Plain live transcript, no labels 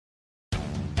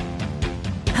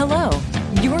Hello,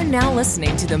 you're now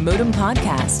listening to the Modem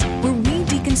Podcast, where we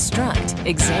deconstruct,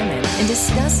 examine, and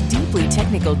discuss deeply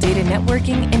technical data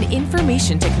networking and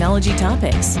information technology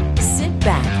topics. Sit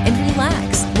back and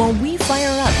relax while we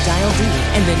fire up Dial D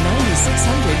and the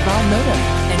 9600 baud modem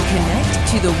and connect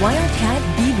to the Wildcat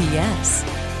BBS.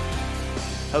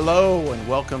 Hello and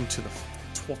welcome to the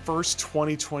first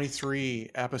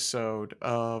 2023 episode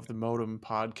of the Modem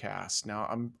Podcast. Now,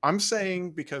 I'm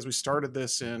saying because we started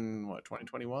this in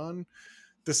 2021.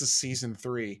 This is season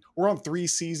 3. We're on 3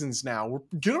 seasons now. We're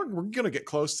gonna get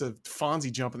close to Fonzie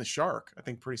jumping the shark, I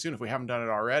think, pretty soon if we haven't done it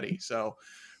already. So,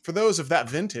 for those of that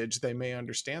vintage, they may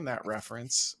understand that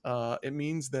reference. It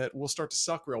means that we'll start to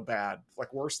suck real bad,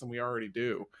 like worse than we already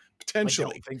do. Potentially. I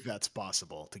don't think that's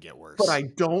possible to get worse. But I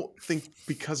don't think,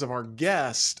 because of our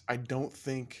guest, I don't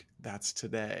think that's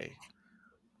today.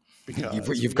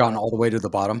 Because you've gone all the way to the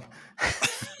bottom.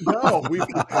 No, we've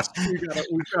got a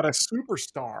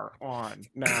superstar on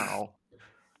now.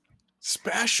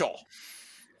 Special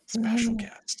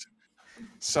guest.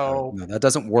 So no, that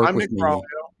doesn't work I'm with Nick me. Braulio.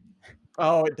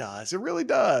 Oh, it does. It really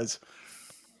does.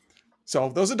 So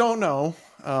those that don't know,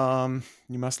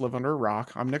 you must live under a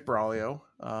rock. I'm Nick Braulio,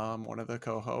 one of the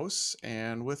co-hosts,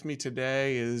 and with me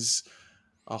today is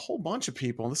a whole bunch of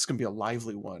people. This is going to be a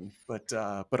lively one, but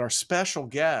our special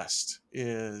guest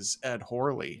is Ed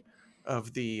Horley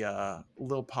of the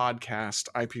little podcast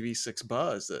IPv6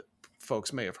 Buzz that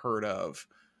folks may have heard of.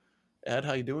 Ed,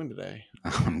 how you doing today?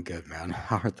 I'm good, man.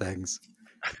 How are things?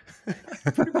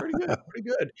 pretty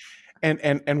good.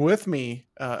 And with me,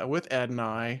 with Ed and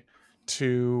I,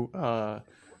 to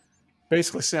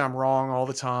basically say I'm wrong all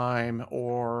the time,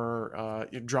 or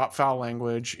you drop foul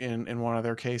language in one of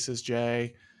their cases,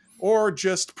 Jay, or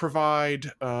just provide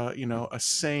a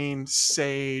sane,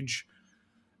 sage,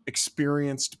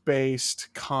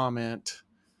 experienced-based comment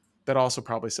that also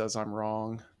probably says I'm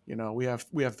wrong. You know, we have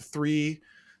the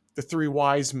three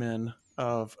wise men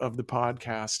of the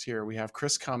podcast here. We have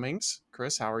Chris Cummings.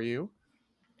 Chris, how are you?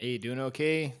 Hey, doing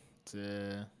okay? It's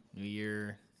a new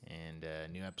year and a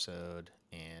new episode,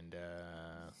 and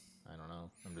I don't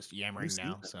know. I'm just yammering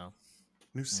now. So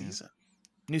New season.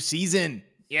 New season.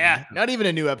 Yeah, not even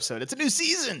a new episode. It's a new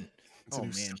season. It's a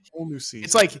whole new season.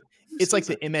 It's like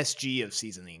the MSG of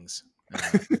seasonings.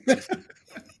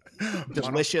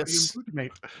 Delicious.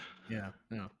 Yeah.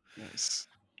 Nice.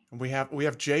 And we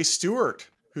have Jay Stewart,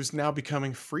 who's now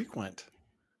becoming frequent.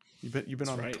 You've been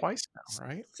on it twice now,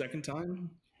 right? Second time.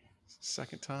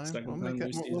 We'll make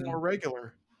that a little more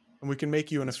regular, and we can make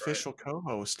you an official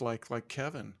co-host like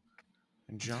Kevin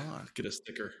and John. Get a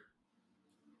sticker.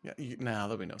 Yeah,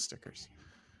 there'll be no stickers.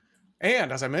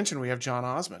 And as I mentioned, we have John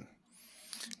Osmond.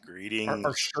 Greetings.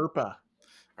 Our Sherpa.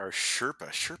 Our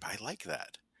Sherpa. I like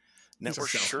that. Network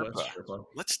Sherpa.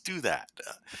 Let's do that.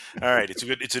 All right.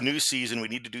 It's a new season. We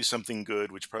need to do something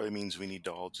good, which probably means we need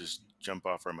to all just jump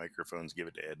off our microphones, give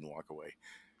it to Ed, and walk away.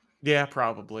 Yeah,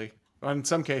 probably. In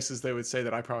some cases, they would say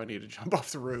that I probably need to jump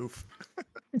off the roof.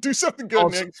 Do something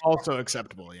good, Nick. Also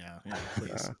acceptable, yeah.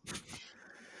 Please.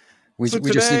 We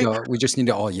just need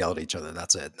to all yell at each other.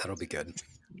 That's it. That'll be good.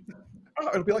 Oh,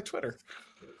 it'll be like Twitter.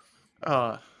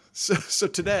 So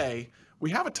today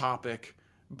we have a topic,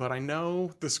 but I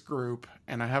know this group,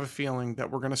 and I have a feeling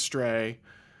that we're going to stray.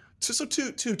 So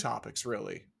two topics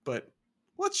really, but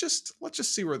let's just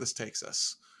see where this takes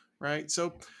us, right?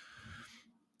 So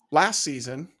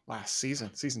season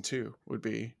 2 would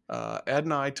be Ed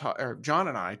and I John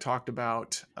and I talked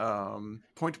about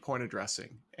point-to-point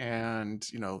addressing, and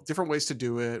different ways to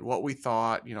do it, what we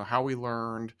thought, how we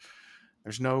learned.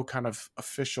 There's no kind of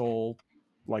official,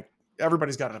 like,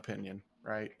 everybody's got an opinion,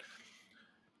 right?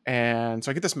 And so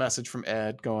I get this message from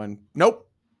Ed going, nope,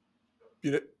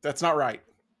 that's not right.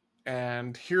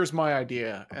 And here's my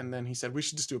idea. And then he said, we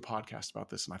should just do a podcast about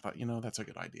this. And I thought, that's a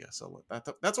good idea. So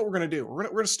that's what we're going to do. We're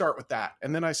going to start with that.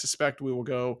 And then I suspect we will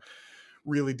go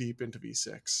really deep into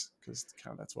V6, because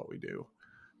kind of that's what we do.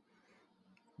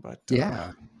 But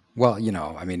yeah. Well,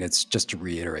 it's just to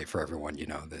reiterate for everyone,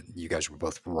 that you guys were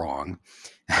both wrong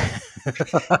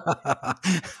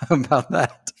about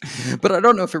that. But I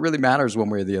don't know if it really matters one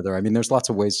way or the other. I mean, there's lots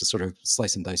of ways to sort of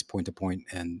slice and dice point to point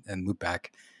and loop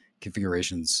back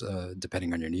configurations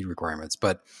depending on your need requirements.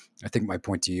 But I think my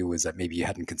point to you is that maybe you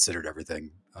hadn't considered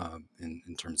everything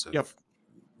in terms of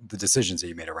the decisions that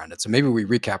you made around it. So maybe we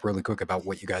recap really quick about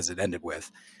what you guys had ended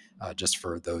with, just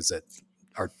for those that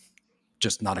are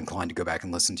just not inclined to go back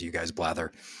and listen to you guys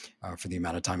blather for the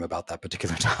amount of time about that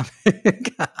particular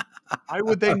topic. Why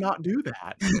would they not do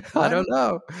that? I don't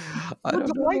know.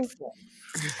 Delightful.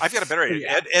 I've got a better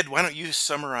idea. Ed, why don't you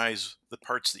summarize the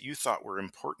parts that you thought were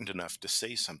important enough to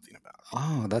say something about?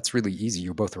 Oh, that's really easy.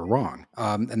 You both were wrong.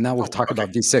 And now we'll talk about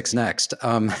V6 next.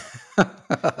 Now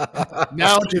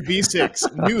to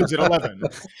V6 news at 11.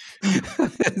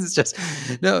 It's just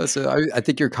no. So I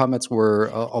think your comments were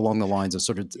along the lines of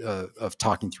sort of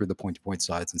talking through the point-to-point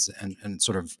sides and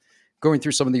sort of going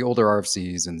through some of the older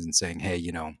RFCs and saying, hey,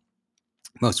 you know,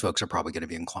 most folks are probably going to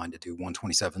be inclined to do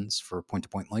 127s for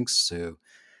point-to-point links to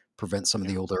prevent some of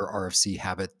the older RFC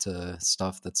habit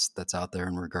stuff that's out there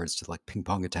in regards to like ping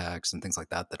pong attacks and things like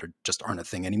that just aren't a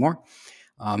thing anymore.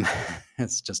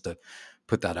 It's just to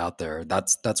put that out there.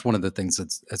 That's one of the things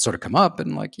that's sort of come up,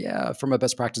 and like, yeah, from a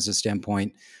best practices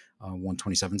standpoint,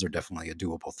 127s are definitely a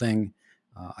doable thing.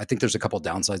 I think there's a couple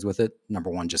downsides with it. Number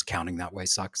one, just counting that way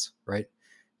sucks, right?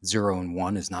 0 and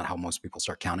 1 is not how most people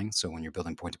start counting. So when you're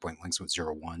building point-to-point links with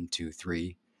 0, 1, 2,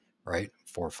 3, right,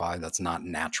 4, 5, that's not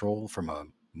natural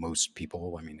from most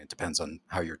people. I mean, it depends on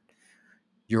how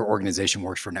your organization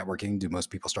works for networking. Do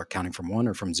most people start counting from 1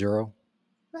 or from 0?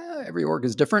 Every org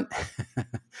is different.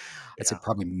 I'd say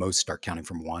probably most start counting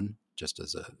from 1, just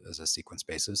as a sequence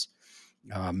basis.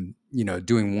 You know,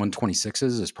 doing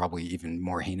 126s is probably even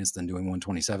more heinous than doing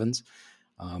 127s.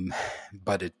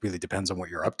 But it really depends on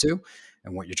what you're up to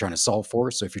and what you're trying to solve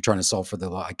for. So if you're trying to solve for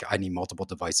like, I need multiple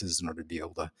devices in order to be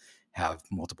able to have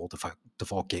multiple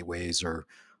default gateways or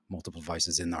multiple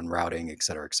devices in on routing, et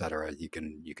cetera, you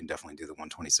can definitely do the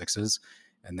 126s.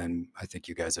 And then I think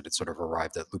you guys had sort of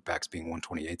arrived at loopbacks being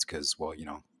 128s because, well, you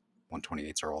know,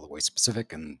 128s are all the way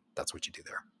specific, and that's what you do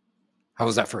there. How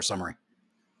was that for a summary?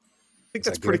 I think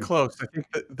that's pretty close.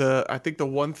 I think the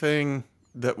one thing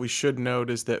that we should note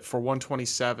is that for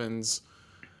 127s,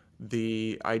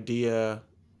 the idea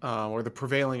or the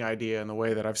prevailing idea and the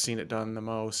way that I've seen it done the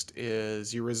most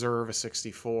is you reserve a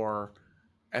 64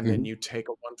 and then you take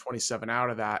a 127 out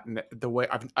of that. And the way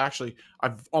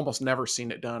I've almost never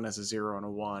seen it done as a 0 and a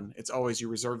 1. It's always you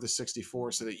reserve the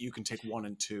 64 so that you can take 1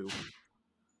 and 2,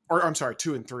 or I'm sorry,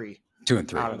 2 and 3. 2 and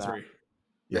 3 out of that.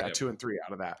 Yeah, 2 and 3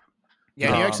 out of that. Yeah,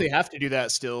 and you actually have to do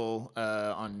that still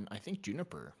on, I think,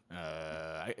 Juniper.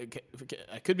 I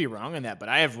could be wrong on that, but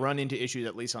I have run into issues,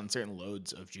 at least on certain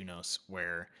loads of Junos,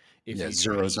 where if you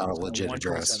 0 is not a legit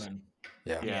address.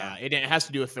 Yeah, it has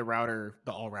to do with the router,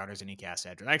 the all routers anycast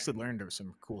address. I actually learned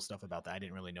some cool stuff about that. I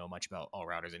didn't really know much about all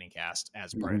routers anycast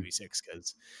as part of V6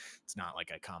 because it's not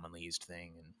like a commonly used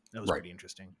thing, and that was pretty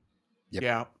interesting. Yep.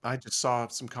 Yeah, I just saw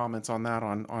some comments on that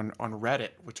on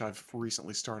Reddit, which I've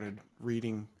recently started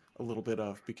reading a little bit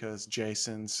of because Jay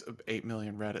sends 8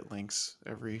 million Reddit links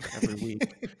every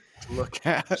week to look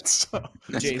at. So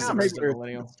Jay's the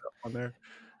millennial on there.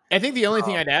 I think the only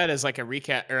thing I'd add as like a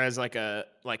recap or as like a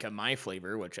my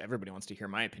flavor, which everybody wants to hear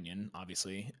my opinion,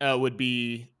 obviously, would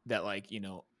be that, like, you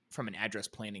know, from an address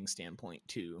planning standpoint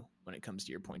too, when it comes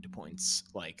to your point to points,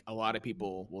 like a lot of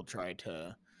people will try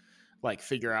to like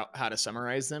figure out how to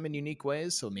summarize them in unique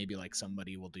ways. So maybe like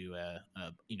somebody will do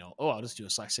I'll just do a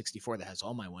 /64 that has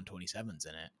all my 127s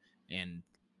in it. And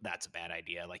that's a bad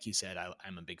idea. Like you said,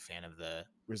 I'm a big fan of the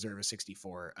reserve a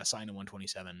 64, assign a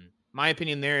 127. My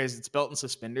opinion there is it's belt and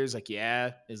suspenders. Like,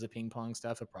 yeah, is the ping pong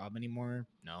stuff a problem anymore?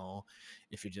 No.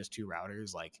 If you're just 2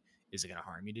 routers, like, is it going to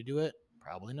harm you to do it?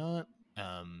 Probably not.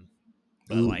 But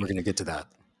we're going to get to that.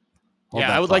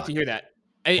 I would like to hear that.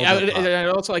 I'd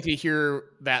also like to hear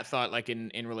that thought, like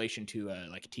in relation to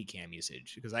like TCAM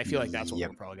usage, because I feel like that's what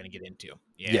we're probably going to get into.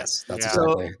 Yeah. Yes, that's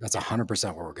exactly. That's 100%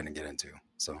 what we're going to get into.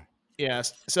 So.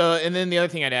 Yes. So, and then the other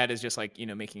thing I'd add is just like, you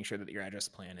know, making sure that your address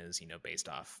plan is, you know, based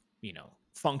off, you know,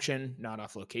 function, not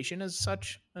off location as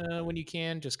such, when you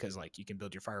can, just because like you can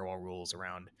build your firewall rules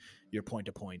around your point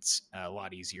to points a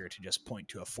lot easier to just point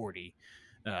to a 40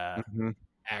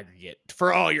 aggregate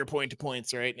for all your point to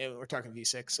points, right? We're talking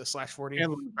V6 /40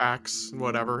 and backs and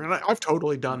whatever. And I've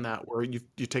totally done that where you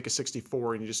take a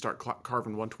 64 and you just start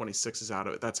carving 126s out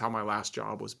of it. That's how my last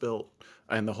job was built.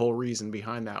 And the whole reason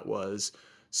behind that was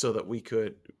so that we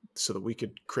could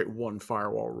create one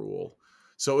firewall rule.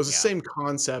 So it was the same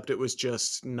concept. It was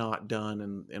just not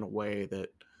done in a way that,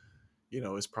 you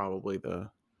know, is probably the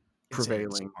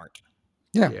prevailing art.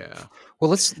 Yeah. Well,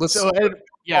 let's. So Ed,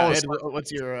 Ed,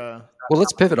 what's your? Well,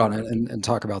 let's pivot on it and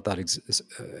talk about that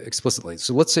explicitly.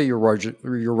 So let's say you're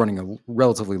running a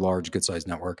relatively large, good-sized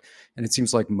network, and it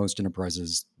seems like most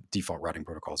enterprises' default routing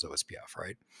protocol is OSPF,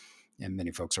 right? And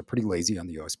many folks are pretty lazy on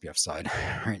the OSPF side,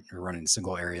 right? You're running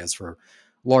single areas for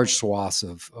large swaths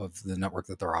of the network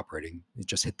that they're operating. You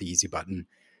just hit the easy button,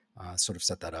 sort of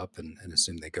set that up and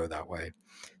assume they go that way.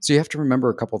 So you have to remember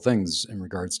a couple things in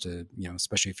regards to, you know,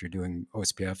 especially if you're doing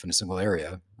OSPF in a single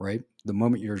area, right? The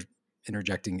moment you're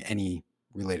interjecting any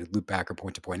related loopback or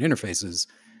point-to-point interfaces,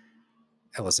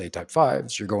 LSA type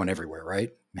 5s, you're going everywhere,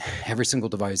 right? Every single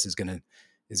device is going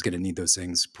to need those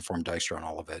things, perform Dijkstra on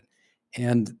all of it.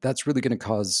 And that's really going to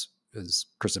cause, as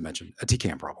Chris had mentioned, a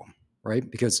TCAM problem, right?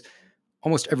 Because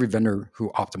almost every vendor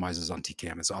who optimizes on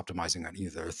TCAM is optimizing on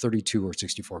either a 32 or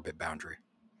 64-bit boundary.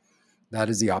 That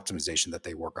is the optimization that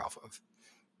they work off of.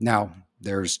 Now,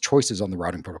 there's choices on the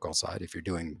routing protocol side. If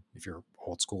you're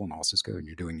old school in all Cisco and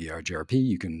you're doing EIGRP,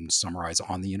 you can summarize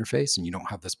on the interface and you don't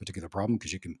have this particular problem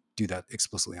because you can do that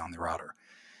explicitly on the router.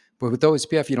 But with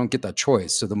OSPF, you don't get that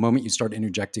choice. So the moment you start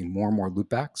interjecting more and more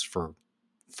loopbacks for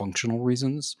functional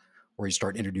reasons, or you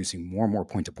start introducing more and more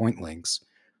point-to-point links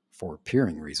for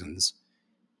peering reasons,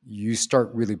 you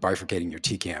start really bifurcating your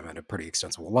TCAM at a pretty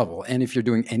extensible level. And if you're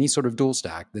doing any sort of dual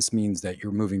stack, this means that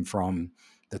you're moving from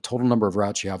the total number of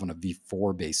routes you have on a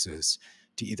v4 basis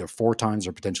to either 4 times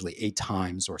or potentially 8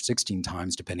 times or 16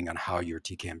 times, depending on how your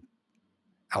TCAM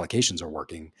allocations are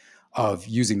working, of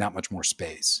using that much more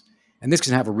space. And this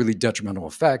can have a really detrimental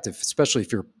effect, especially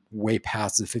if you're way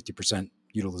past the 50%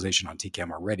 utilization on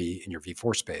TCAM already in your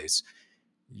v4 space.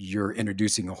 You're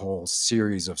introducing a whole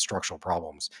series of structural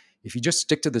problems. If you just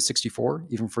stick to the 64,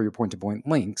 even for your point-to-point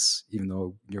links, even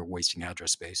though you're wasting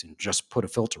address space, and just put a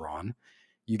filter on,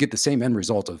 you get the same end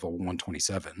result of a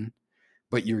 127,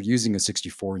 but you're using a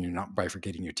 64 and you're not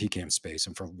bifurcating your TCAM space.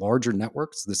 And for larger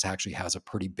networks, this actually has a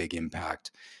pretty big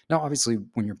impact. Now, obviously,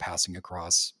 when you're passing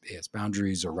across AS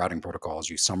boundaries or routing protocols,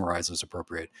 you summarize as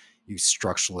appropriate, you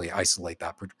structurally isolate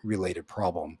that related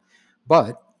problem.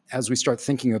 But as we start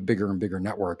thinking of bigger and bigger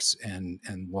networks and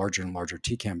larger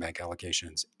TCAM bank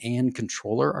allocations and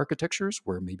controller architectures,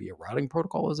 where maybe a routing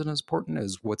protocol isn't as important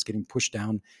as what's getting pushed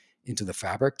down into the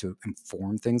fabric to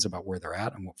inform things about where they're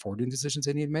at and what forwarding decisions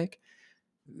they need to make,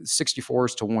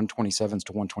 64s to 127s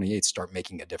to 128s start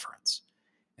making a difference.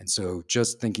 And so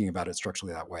just thinking about it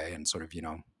structurally that way, and sort of,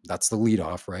 that's the lead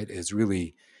off, right, is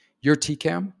really your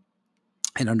TCAM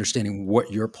and understanding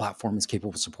what your platform is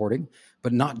capable of supporting,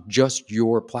 but not just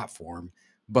your platform,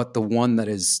 but the one that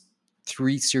is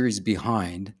 3 series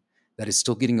behind, that is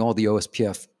still getting all the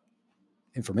OSPF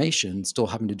information, still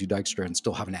having to do Dijkstra and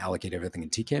still having to allocate everything in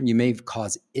TCAM. You may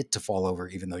cause it to fall over,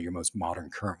 even though your most modern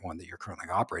current one that you're currently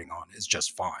operating on is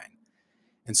just fine.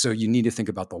 And so you need to think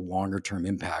about the longer term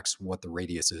impacts, what the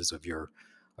radius is of your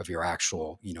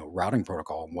actual, routing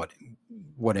protocol, and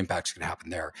what impacts can happen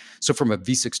there. So from a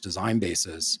V6 design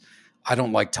basis, I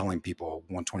don't like telling people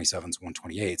 127s,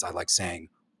 128s. I like saying,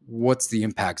 what's the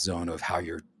impact zone of how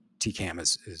your TCAM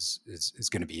is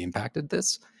going to be impacted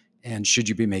this? And should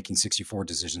you be making 64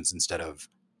 decisions instead of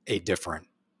a different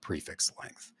prefix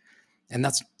length? And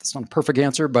that's not a perfect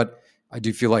answer, but I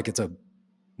do feel like it's a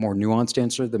more nuanced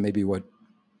answer than maybe what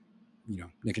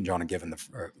Nick and John have given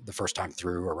the first time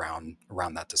through around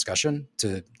that discussion,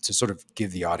 to sort of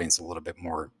give the audience a little bit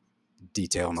more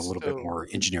detail and a little bit more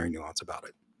engineering nuance about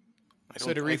it.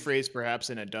 So to rephrase perhaps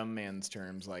in a dumb man's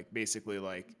terms, like basically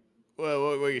like,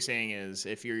 well, what you're saying is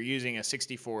if you're using a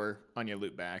 64 on your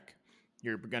loopback,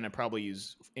 you're going to probably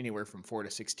use anywhere from 4 to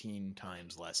 16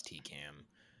 times less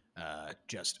TCAM,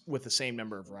 just with the same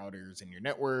number of routers in your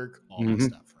network, all that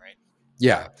stuff, right?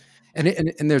 Yeah.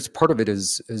 And there's part of it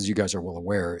is, as you guys are well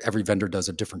aware, every vendor does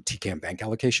a different TCAM bank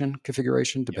allocation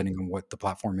configuration, depending on what the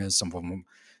platform is. Some of them,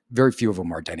 very few of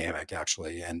them are dynamic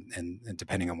actually. And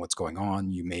depending on what's going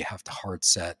on, you may have to hard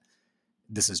set,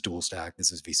 this is dual stack,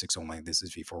 this is V6 only, this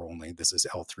is V4 only, this is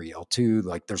L3, L2.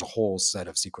 Like there's a whole set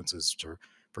of sequences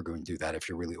for going through that. If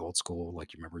you're really old school,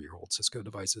 like you remember your old Cisco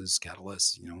devices,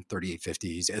 Catalyst,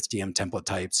 3850s, SDM template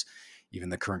types, even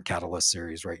the current Catalyst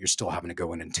series, right? You're still having to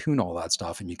go in and tune all that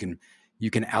stuff. And you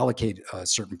can allocate a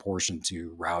certain portion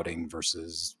to routing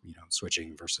versus,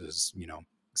 switching versus,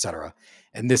 et cetera.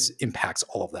 And this impacts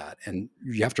all of that. And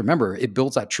you have to remember, it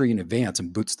builds that tree in advance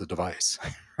and boots the device,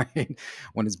 right?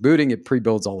 When it's booting, it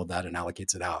pre-builds all of that and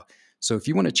allocates it out. So if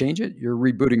you want to change it, you're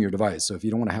rebooting your device. So if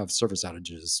you don't want to have service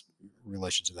outages in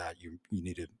relation to that, you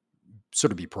need to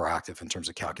sort of be proactive in terms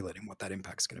of calculating what that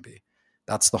impact is going to be.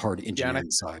 That's the hard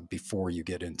engineering side before you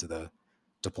get into the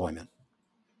deployment.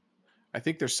 I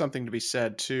think there's something to be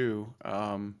said too.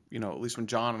 At least when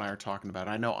John and I are talking about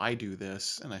it, I know I do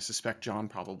this, and I suspect John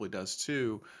probably does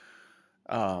too.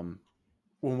 When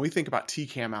we think about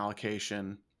TCAM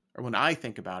allocation, or when I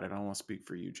think about it, I don't want to speak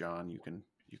for you, John. You can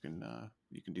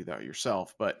do that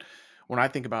yourself. But when I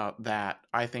think about that,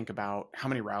 I think about how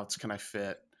many routes can I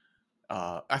fit.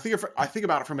 I think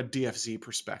about it from a DFZ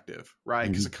perspective, right?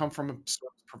 Because I come from a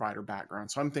service provider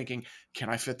background. So I'm thinking, can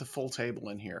I fit the full table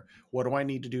in here? What do I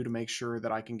need to do to make sure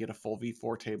that I can get a full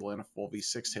V4 table and a full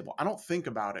V6 table? I don't think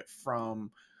about it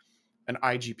from an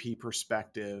IGP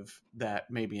perspective that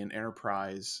maybe an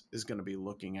enterprise is going to be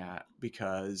looking at,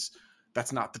 because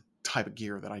that's not the type of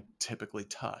gear that I typically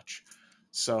touch.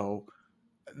 So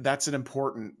that's an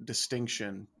important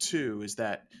distinction too, is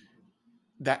that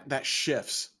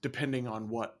shifts depending on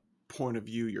what point of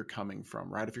view you're coming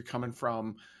from, right? If you're coming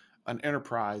from an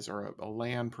enterprise or a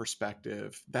LAN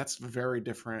perspective, that's a very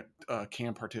different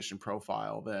CAN partition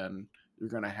profile than you're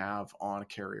going to have on a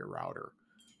carrier router.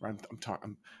 Right?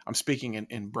 I'm speaking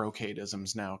in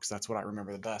brocadisms now, because that's what I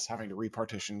remember the best, having to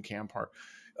repartition CAN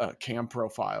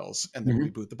profiles and then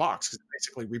reboot the box, because it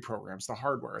basically reprograms the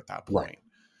hardware at that point. Right.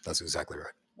 That's exactly right.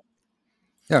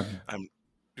 Yeah.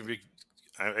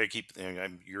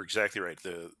 You're exactly right.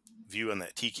 The view on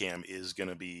that TCAM is going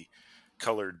to be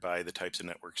colored by the types of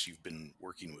networks you've been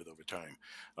working with over time.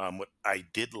 What I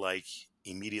did like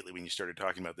immediately when you started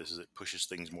talking about this is it pushes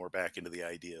things more back into the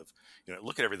idea of,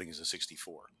 look at everything as a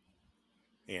 64.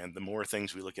 And the more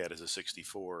things we look at as a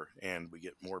 64 and we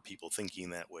get more people thinking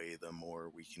that way, the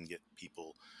more we can get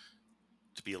people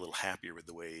to be a little happier with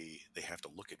the way they have to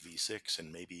look at V6,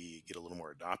 and maybe get a little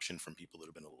more adoption from people that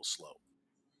have been a little slow.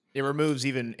 It removes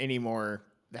even any more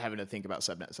having to think about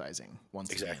subnet sizing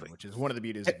again, which is one of the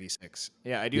beauties of V6.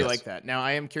 Yeah, I do like that. Now,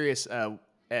 I am curious,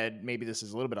 Ed, /maybe this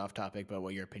is a little bit off topic, but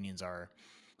what your opinions are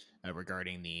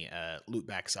regarding the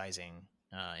loopback sizing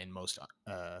in most,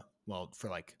 for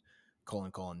like :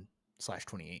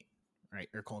 /28, right?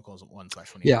 Or :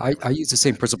 1/28. Yeah, I use the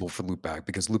same principle for loopback,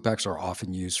 because loopbacks are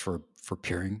often used for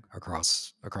peering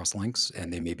across links,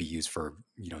 and they may be used for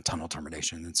tunnel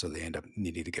termination, and so they end up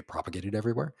needing to get propagated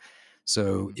everywhere.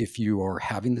 So if you are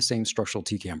having the same structural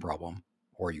TCAM problem,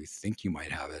 or you think you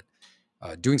might have it,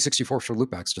 doing 64 for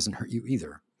loopbacks doesn't hurt you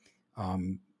either.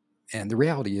 And the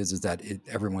reality is that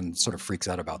everyone sort of freaks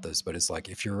out about this, but it's like,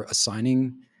 if you're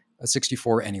assigning a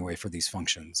 64 anyway for these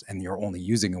functions, and you're only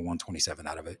using a 127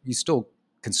 out of it, you still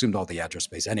consumed all the address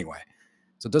space anyway.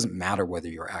 So it doesn't matter whether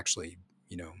you're actually,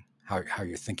 how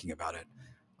you're thinking about it.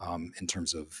 In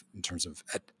terms of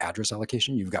address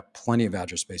allocation, you've got plenty of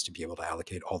address space to be able to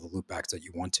allocate all the loopbacks that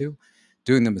you want to.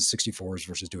 Doing them as 64s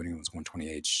versus doing them as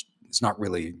 128s is not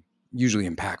really usually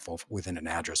impactful within an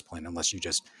address plane, unless you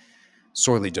just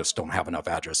sorely just don't have enough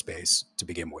address space to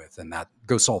begin with. And that,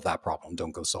 go solve that problem.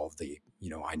 Don't go solve the,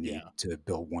 I need to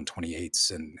build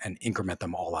 128s and increment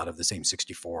them all out of the same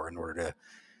 64 in order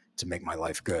to make my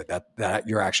life good. That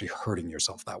you're actually hurting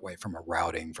yourself that way, from a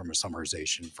routing, from a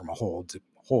summarization, from a whole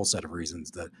set of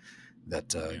reasons that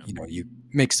you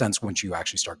make sense once you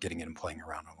actually start getting in and playing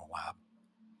around in the lab.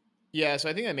 Yeah, so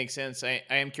I think that makes sense. I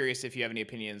am curious if you have any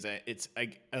opinions. It's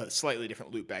a slightly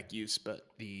different loopback use, but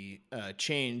the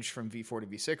change from V4 to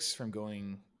V6, from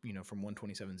going from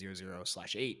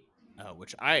 127.0.0/8,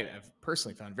 which I have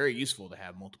personally found very useful to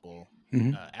have multiple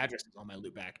addresses on my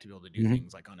loopback to be able to do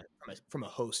things like from a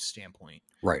host standpoint,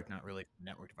 right? Not really from a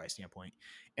network device standpoint.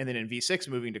 And then in V6,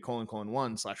 moving to :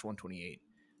 1/1/128.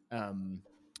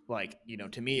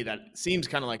 To me, that seems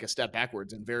kind of like a step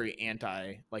backwards and very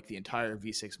anti the entire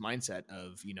V6 mindset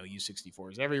of, use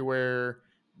 64s everywhere.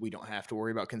 We don't have to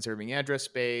worry about conserving address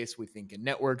space. We think in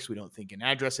networks, we don't think in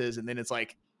addresses. And then it's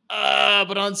like,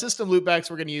 but on system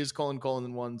loopbacks, we're going to use :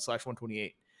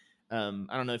 1/1/128.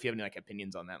 I don't know if you have any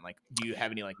opinions on that. Do you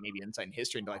have any maybe insight in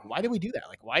history into why did we do that?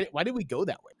 Why did we go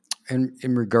that way? And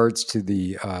in regards to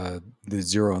the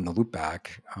zero and the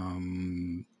loopback,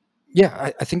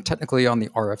 I think technically on the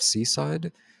RFC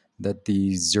side, that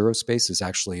the zero space is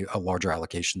actually a larger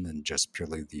allocation than just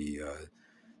purely the :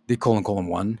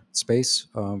 1 space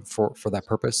for that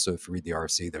purpose. So if you read the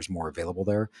RFC, there's more available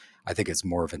there. I think it's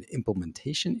more of an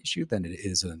implementation issue than it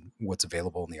is what's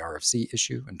available in the RFC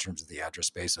issue, in terms of the address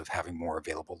space of having more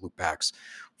available loopbacks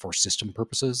for system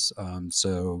purposes.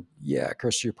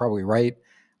 Chris, you're probably right.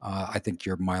 I think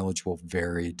your mileage will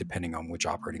vary depending on which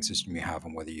operating system you have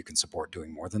and whether you can support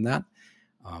doing more than that.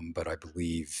 But I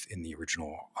believe in the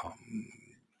original,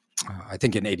 I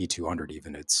think in 8200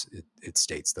 even, it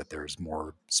states that there's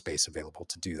more space available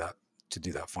to do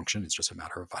that function. It's just a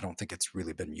matter of, I don't think it's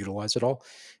really been utilized at all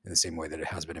in the same way that it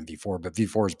has been in V4. But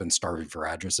V4 has been starving for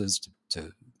addresses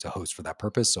to host for that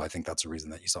purpose. So I think that's the reason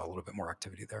that you saw a little bit more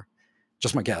activity there.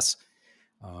 Just my guess.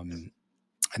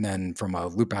 And then from a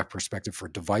loopback perspective for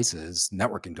devices,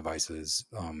 networking devices,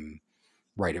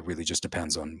 right, it really just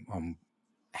depends on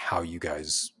how you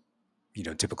guys,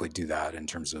 typically do that, in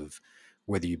terms of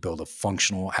whether you build a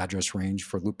functional address range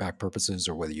for loopback purposes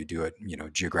or whether you do it,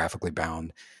 geographically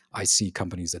bound. I see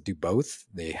companies that do both.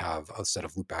 They have a set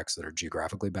of loopbacks that are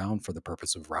geographically bound for the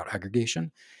purpose of route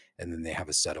aggregation, and then they have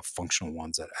a set of functional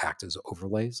ones that act as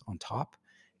overlays on top,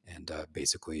 and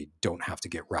basically don't have to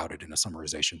get routed in a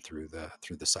summarization through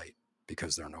the site,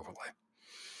 because they're an overlay.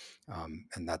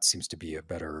 And that seems to be a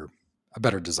better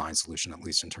design solution, at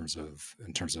least in terms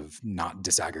of not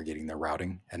disaggregating their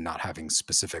routing and not having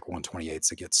specific 128s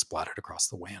that get splattered across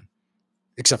the WAN,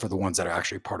 except for the ones that are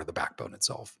actually part of the backbone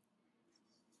itself.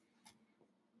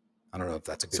 I don't know if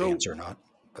that's a good answer or not,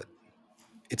 but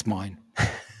it's mine.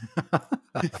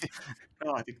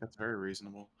 No, I think that's very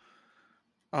reasonable.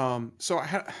 So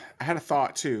I had a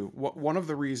thought too. One of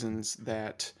the reasons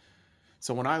that,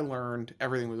 so when I learned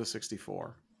everything was a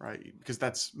 64, right? Because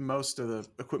that's most of the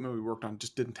equipment we worked on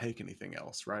just didn't take anything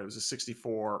else, right? It was a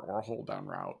 64 or a hold down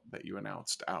route that you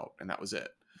announced out, and that was it.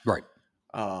 Right.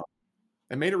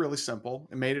 It made it really simple.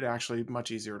 It made it actually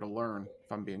much easier to learn,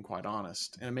 if I'm being quite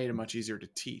honest, and it made it much easier to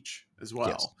teach as well.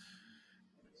 Yes.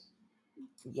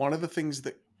 One of the things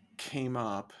that came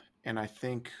up, and I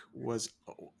think was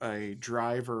a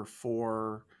driver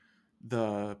for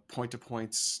the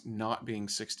point-to-points not being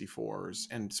 64s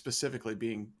and specifically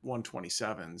being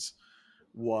 127s,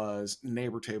 was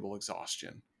neighbor table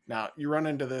exhaustion. Now, you run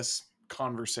into this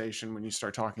conversation when you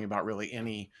start talking about really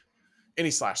any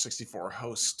 /64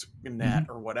 host net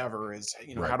or whatever, is,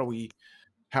 Right. how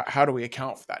do we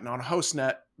account for that? Now, on a host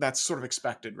net, that's sort of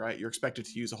expected, right? You're expected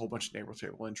to use a whole bunch of neighbor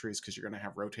table entries because you're going to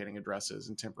have rotating addresses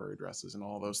and temporary addresses and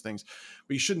all those things,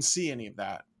 but you shouldn't see any of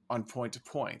that on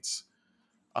point-to-points.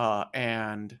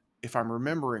 And if I'm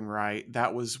remembering right,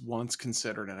 that was once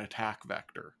considered an attack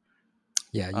vector.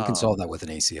 Yeah, you can solve that with an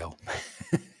ACL.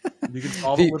 You can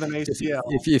solve it with an ACL.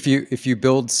 If you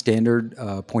build standard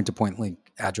point-to-point link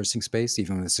addressing space,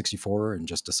 even with a 64, and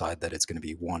just decide that it's going to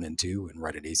be 1 and 2, and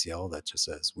write an ACL that just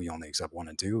says we only accept 1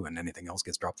 and 2, and anything else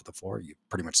gets dropped to the floor, you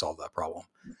pretty much solve that problem,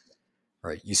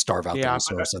 right? You starve out the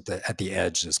resource at the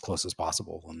edge as close as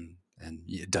possible, and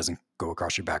it doesn't go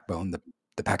across your backbone.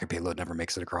 The packet payload never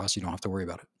makes it across. You don't have to worry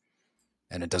about it,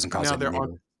 and it doesn't cause any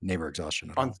neighbor exhaustion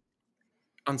at all.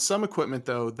 On some equipment,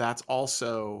 though, that's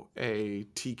also a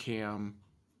TCAM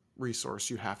resource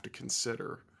you have to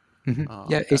consider.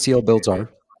 Yeah, ACL builds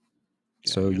are.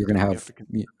 So you're going to have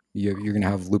you're going to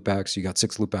have loopbacks. You got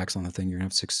 6 loopbacks on the thing. You're going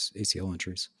to have 6 ACL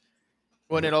entries.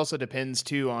 Well, and it also depends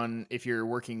too on if you're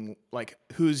working, like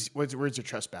where's your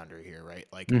trust boundary here, right?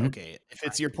 Like, okay, if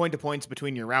it's your point-to-points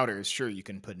between your routers, sure, you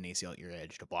can put an ACL at your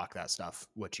edge to block that stuff,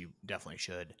 which you definitely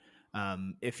should.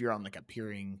 If you're on like a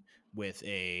peering with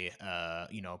a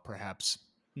perhaps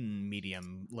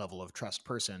medium level of trust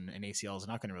person, an ACL is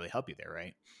not going to really help you there,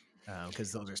 right?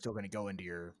 Because those are still going to go into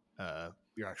your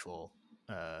actual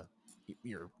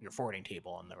your forwarding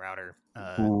table on the router,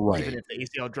 right. Even if the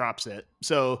ACL drops it.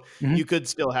 So you could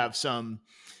still have some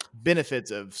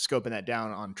benefits of scoping that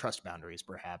down on trust boundaries,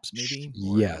 perhaps, maybe.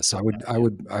 Yes, I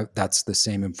would. That's the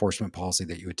same enforcement policy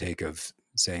that you would take of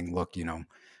saying, look,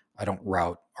 I don't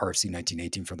route RFC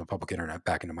 1918 from the public internet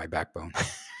back into my backbone.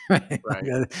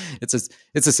 Right. It's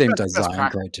the same design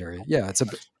criteria. Yeah,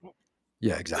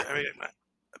 exactly. I mean,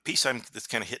 a piece that's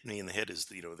kind of hitting me in the head is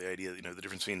the idea, the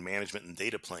difference between management and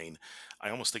data plane. I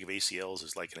almost think of ACLs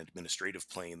as like an administrative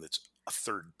plane that's a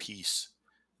third piece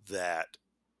that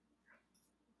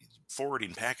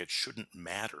forwarding packets shouldn't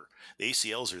matter. The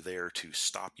ACLs are there to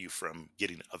stop you from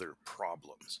getting other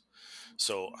problems.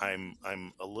 So I'm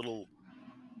a little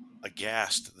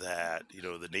aghast that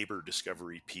the neighbor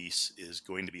discovery piece is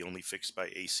going to be only fixed by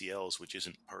ACLs, which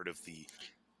isn't part of the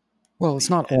it's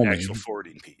not only actual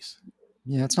forwarding piece.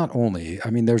 Yeah, it's not only.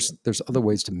 I mean, there's other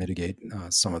ways to mitigate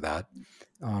some of that.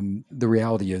 The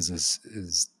reality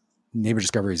is neighbor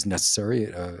discovery is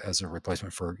necessary as a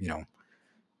replacement for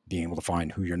being able to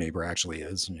find who your neighbor actually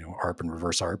is. ARP and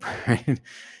reverse ARP, right? In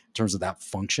terms of that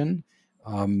function.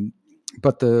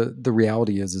 But the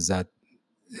reality is that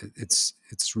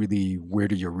it's really, where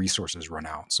do your resources run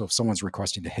out? So if someone's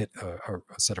requesting to hit a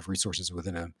set of resources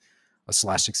within a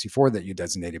 /64 that you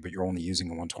designated, but you're only using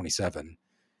a 127,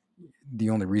 the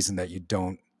only reason that you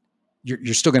don't,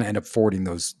 you're still going to end up forwarding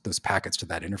those packets to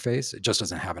that interface. It just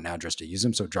doesn't have an address to use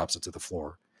them, so it drops it to the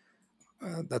floor.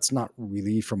 That's not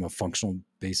really, from a functional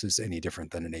basis, any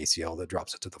different than an ACL that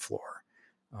drops it to the floor.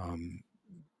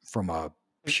 From a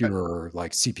pure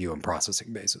like CPU and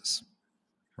processing basis,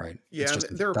 right? Yeah,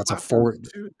 that's a forward.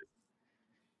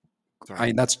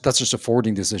 That's just a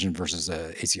forwarding decision versus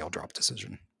a ACL drop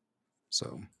decision.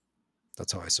 So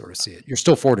that's how I sort of see it. You're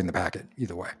still forwarding the packet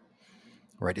either way,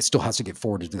 right? It still has to get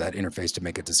forwarded to that interface to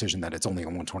make a decision that it's only a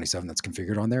 127 that's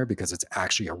configured on there, because it's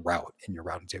actually a route in your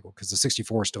routing table, because the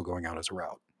 64 is still going out as a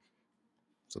route.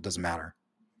 So it doesn't matter.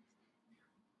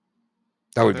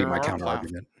 That would be my counter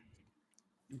argument.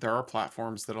 There are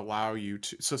platforms that allow you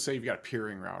to, so say you've got a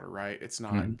peering router, right? It's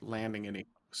not landing any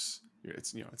hooks.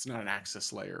 It's, it's not an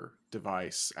access layer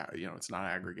device. It's not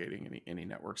aggregating any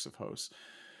networks of hosts.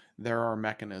 There are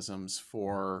mechanisms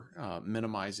for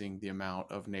minimizing the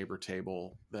amount of neighbor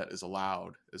table that is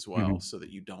allowed as well, so that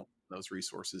you don't those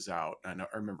resources out. I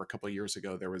remember a couple of years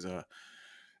ago there was a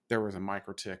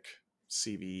MikroTik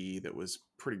CVE that was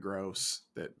pretty gross,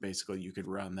 that basically you could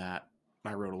run that.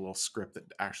 I wrote a little script that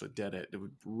actually did it. It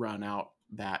would run out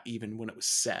that even when it was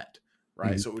set,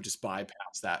 right? So it would just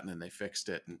bypass that, and then they fixed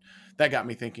it. And that got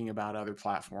me thinking about other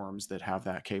platforms that have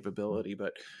that capability.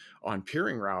 But on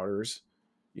peering routers,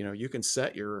 you can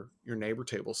set your neighbor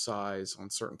table size on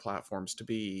certain platforms to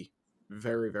be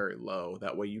very, very low.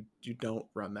 That way you don't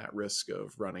run that risk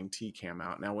of running TCAM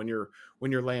out. Now, when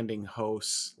you're landing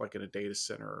hosts like in a data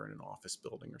center or in an office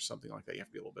building or something like that, you have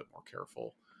to be a little bit more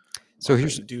careful. So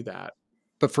here's to do that.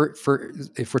 But for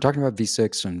if we're talking about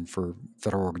V6 and for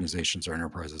federal organizations or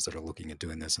enterprises that are looking at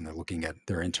doing this, and they're looking at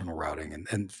their internal routing,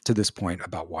 and to this point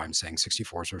about why I'm saying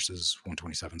 64s versus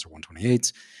 127s or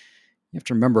 128s, you have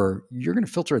to remember you're going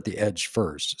to filter at the edge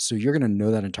first. So you're going to know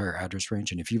that entire address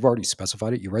range. And if you've already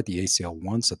specified it, you write the ACL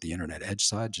once at the internet edge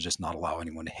side to just not allow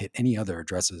anyone to hit any other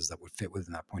addresses that would fit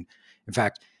within that point. In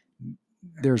fact,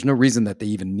 there's no reason that they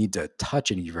even need to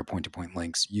touch any of your point-to-point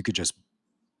links. You could just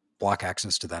block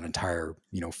access to that entire,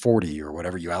 40 or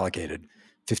whatever you allocated,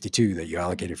 52 that you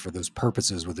allocated for those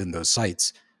purposes within those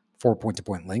sites for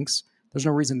point-to-point links. There's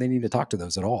no reason they need to talk to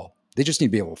those at all. They just need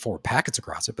to be able to forward packets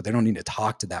across it, but they don't need to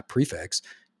talk to that prefix.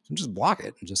 So just block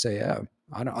it and just say, yeah,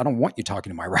 I don't want you talking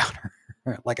to my router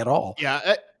like at all.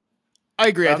 Yeah, I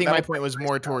agree. I think my point was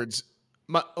more towards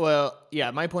my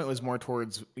point was more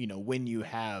towards, when you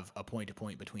have a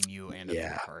point-to-point between you and a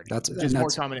third party. That's more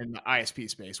common in the ISP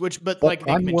space,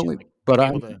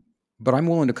 but I'm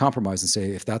willing to compromise and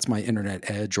say, if that's my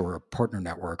internet edge or a partner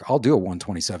network, I'll do a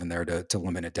 127 there to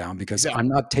limit it down, because I'm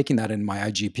not taking that in my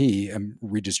IGP and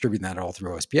redistributing that all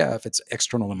through OSPF. It's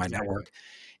external in my network,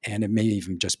 and it may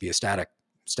even just be a static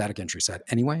entry set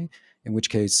anyway, in which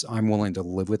case I'm willing to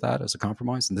live with that as a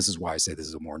compromise. And this is why I say this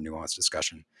is a more nuanced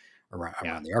discussion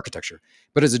around the architecture.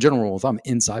 But as a general rule of thumb,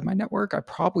 inside my network, I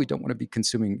probably don't want to be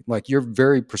consuming, like, you're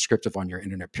very prescriptive on your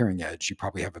internet peering edge. You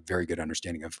probably have a very good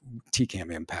understanding of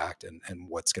TCAM impact and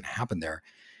what's going to happen there.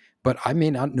 But I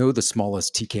may not know the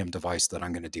smallest TCAM device that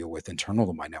I'm going to deal with internal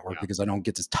to my network, because I don't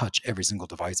get to touch every single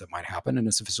device that might happen in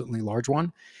a sufficiently large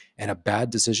one. And a bad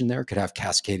decision there could have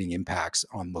cascading impacts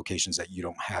on locations that you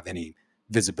don't have any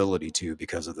visibility to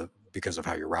because of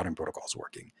how your routing protocol is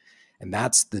working. And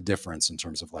that's the difference in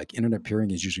terms of, like, internet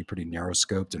peering is usually pretty narrow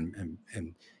scoped, and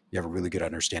you have a really good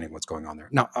understanding of what's going on there.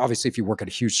 Now, obviously, if you work at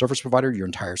a huge service provider, your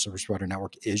entire service provider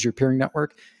network is your peering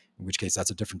network, in which case that's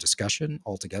a different discussion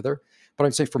altogether. But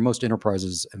I'd say for most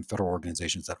enterprises and federal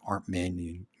organizations that aren't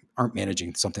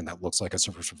managing something that looks like a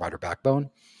service provider backbone,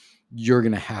 you're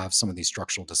going to have some of these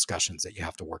structural discussions that you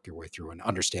have to work your way through and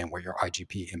understand where your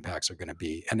IGP impacts are going to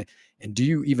be. And do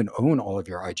you even own all of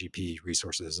your IGP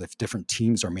resources? If different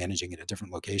teams are managing it at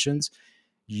different locations,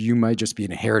 you might just be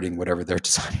inheriting whatever they're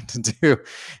deciding to do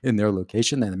in their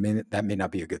location. And that may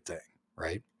not be a good thing,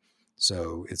 right?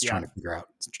 So it's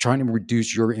trying to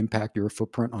reduce your impact, your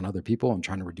footprint on other people, and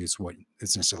trying to reduce what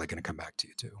is necessarily going to come back to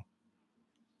you too.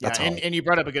 Yeah, and you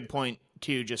brought up a good point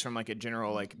too, just from like a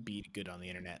general, like, be good on the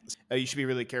internet. You should be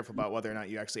really careful about whether or not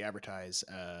you actually advertise,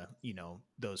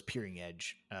 those peering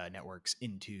edge networks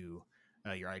into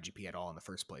your IGP at all in the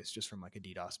first place, just from like a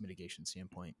DDoS mitigation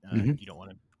standpoint. You don't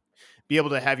want to be able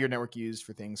to have your network used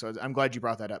for things. So I'm glad you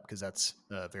brought that up, because that's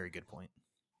a very good point.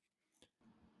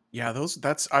 Yeah,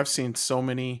 I've seen so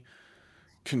many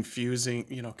confused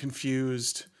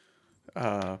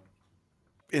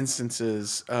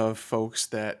instances of folks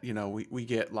that, we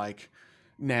get like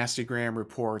nasty gram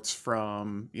reports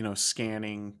from,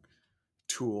 scanning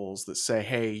tools that say,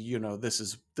 hey, this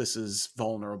is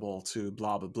vulnerable to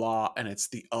blah blah blah, and it's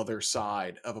the other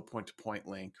side of a point-to-point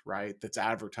link, right? That's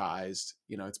advertised.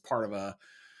 It's part of a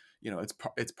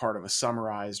it's part of a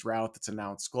summarized route that's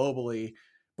announced globally,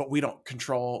 but we don't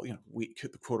control, we,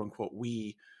 quote unquote,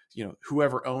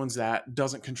 whoever owns that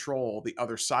doesn't control the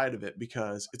other side of it,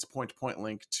 because it's a point-to-point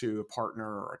link to a partner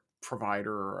or a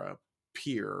provider or a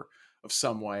peer of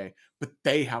some way, but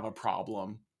they have a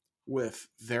problem with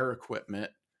their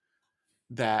equipment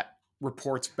that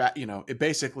reports back. It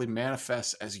basically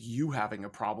manifests as you having a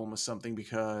problem with something,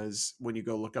 because when you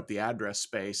go look up the address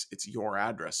space, it's your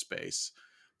address space,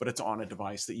 but it's on a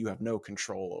device that you have no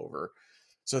control over.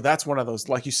 So that's one of those,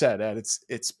 like you said, Ed,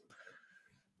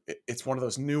 it's one of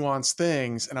those nuanced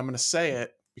things. And I'm going to say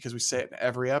it because we say it in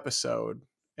every episode,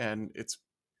 and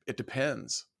it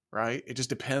depends, right? It just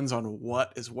depends on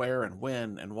what is where and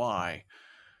when and why.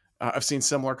 I've seen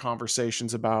similar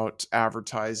conversations about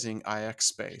advertising IX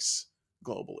space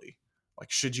globally.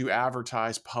 Like, should you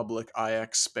advertise public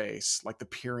IX space, like the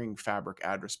peering fabric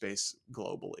address space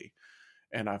globally?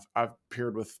 And I've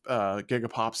peered with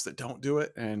gigapops that don't do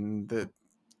it, and the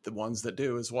ones that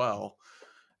do as well.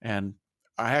 And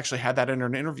I actually had that in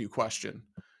an interview question.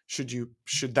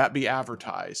 Should that be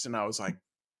advertised? And I was like,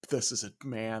 this is a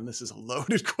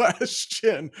loaded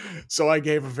question. So I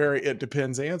gave a very it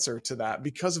depends answer to that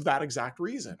because of that exact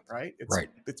reason, right?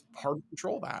 It's hard to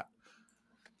control that.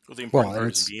 Well, the important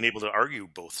part is being able to argue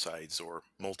both sides or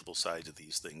multiple sides of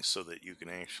these things so that you can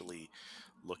actually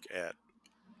look at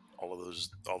all those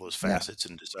facets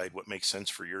and decide what makes sense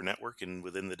for your network and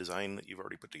within the design that you've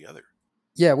already put together.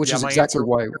 Yeah, which is exactly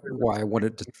why I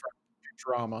wanted to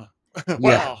drama.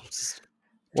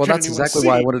 Well, that's exactly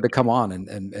why I wanted to come on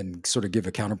and sort of give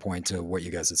a counterpoint to what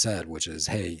you guys had said, which is,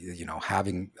 hey,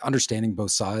 understanding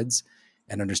both sides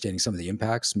and understanding some of the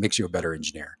impacts makes you a better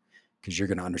engineer, because you're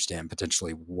going to understand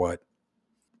potentially what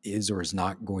is or is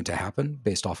not going to happen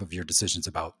based off of your decisions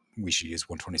about we should use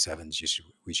 127s,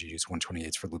 we should use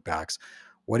 128s for loopbacks.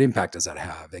 What impact does that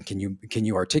have? And can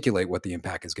you articulate what the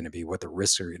impact is going to be, what the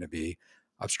risks are going to be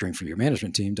upstream for your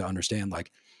management team to understand,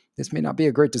 like, this may not be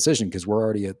a great decision because we're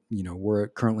already at, we're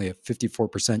currently at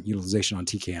 54% utilization on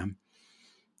TCAM.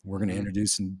 We're going to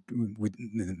introduce, and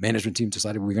the management team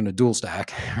decided we're going to dual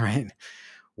stack, right?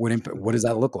 What does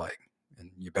that look like?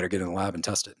 And you better get in the lab and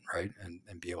test it, right? And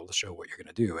be able to show what you're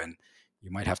going to do. And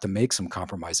you might have to make some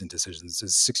compromising decisions.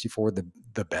 Is 64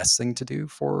 the best thing to do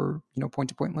for,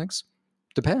 point-to-point links?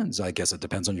 Depends. I guess it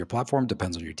depends on your platform,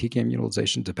 depends on your TCAM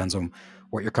utilization, depends on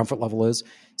what your comfort level is.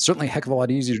 Certainly a heck of a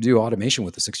lot easier to do automation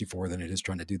with the 64 than it is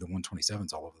trying to do the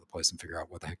 127s all over the place and figure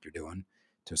out what the heck you're doing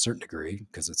to a certain degree,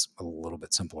 because it's a little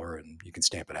bit simpler and you can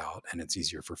stamp it out and it's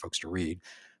easier for folks to read.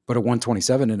 But a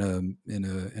 127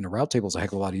 in a route table is a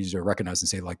heck of a lot easier to recognize and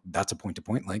say, like, that's a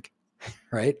point-to-point link,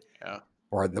 right? Yeah.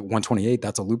 Or the 128,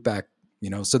 that's a loopback,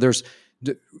 So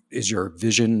is your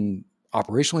vision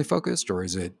operationally focused, or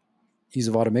is it ease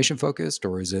of automation focused,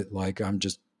 or is it like I'm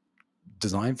just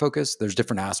design focused? There's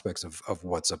different aspects of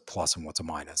what's a plus and what's a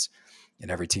minus,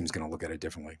 and every team's going to look at it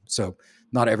differently. So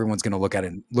not everyone's going to look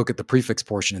at the prefix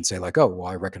portion and say, like, oh, well,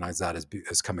 I recognize that as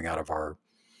coming out of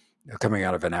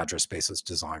an address space that's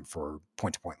designed for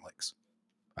point-to-point links.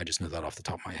 I just know that off the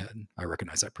top of my head. I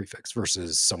recognize that prefix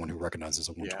versus someone who recognizes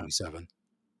a 127.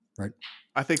 Right.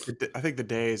 I think the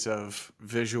days of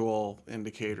visual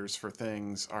indicators for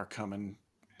things are coming.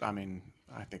 I mean,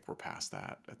 I think we're past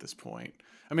that at this point.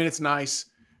 I mean, it's nice.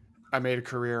 I made a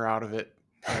career out of it,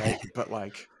 right? But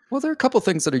like, well, there are a couple of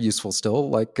things that are useful still,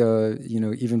 like,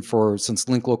 even since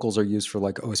link locals are used for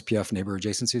like OSPF neighbor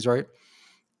adjacencies, right?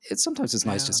 Sometimes it's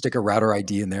nice to stick a router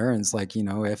ID in there, and it's like,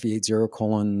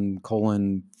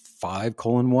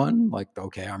 FE80::5:1, like,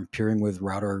 okay, I'm peering with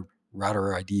router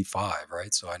ID 5,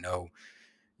 right? So I know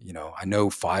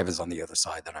 5 is on the other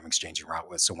side that I'm exchanging route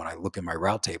with. So when I look in my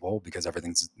route table, because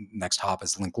everything's next hop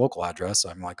is link local address,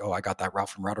 I'm like, oh, I got that route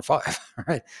from router 5,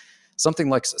 right?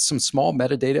 Something like some small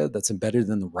metadata that's embedded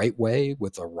in the right way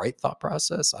with the right thought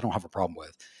process, I don't have a problem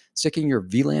with. Sticking your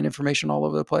VLAN information all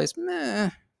over the place,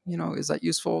 is that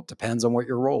useful? Depends on what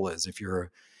your role is. If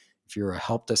you're a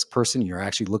help desk person, you're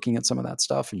actually looking at some of that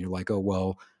stuff and you're like, oh,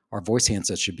 well, our voice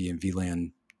handsets should be in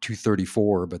VLAN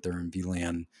 234, but they're in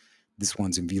VLAN, this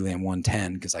one's in VLAN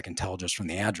 110 because I can tell just from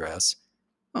the address.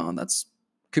 Oh, that's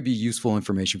could be useful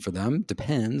information for them.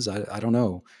 Depends. I don't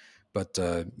know. But,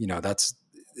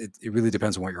 it really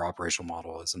depends on what your operational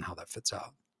model is and how that fits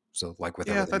out. So like with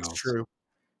everything that's else, true.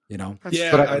 But I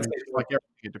think like everything,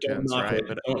 it depends, right?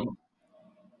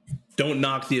 Don't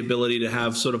knock the ability to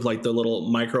have sort of like the little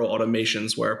micro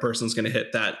automations where a person's going to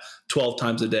hit that 12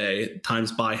 times a day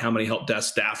times by how many help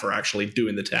desk staff are actually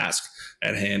doing the task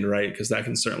at hand, right? Because that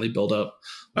can certainly build up.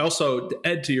 I also,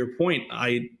 Ed, to your point,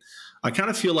 I kind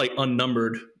of feel like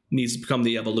unnumbered needs to become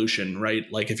the evolution, right?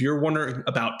 Like if you're wondering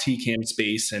about TCAM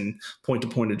space and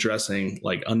point-to-point addressing,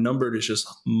 like unnumbered is just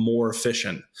more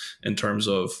efficient in terms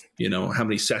of, how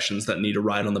many sessions that need to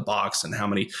ride on the box and how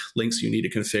many links you need to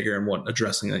configure and what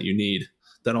addressing that you need.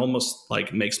 That almost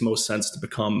like makes most sense to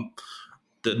become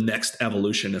the next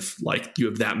evolution if like you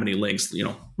have that many links,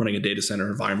 running a data center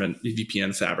environment,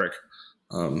 VPN fabric,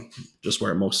 just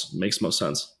where it makes most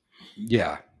sense.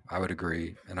 Yeah, I would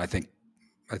agree. And I think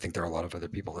there are a lot of other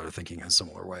people that are thinking in a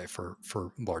similar way for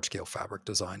large scale fabric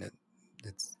design.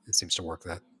 It seems to work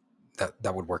that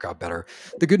would work out better.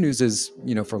 The good news is,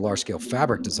 for large scale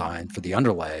fabric design for the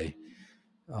underlay,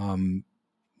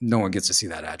 no one gets to see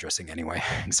that addressing anyway,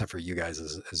 except for you guys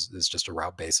as just a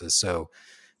route basis. So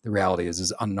the reality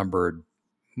is unnumbered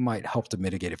might help to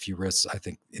mitigate a few risks. I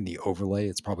think in the overlay,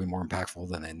 it's probably more impactful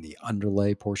than in the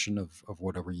underlay portion of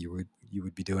whatever you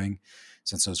would be doing,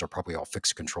 since those are probably all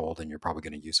fixed controlled, and you're probably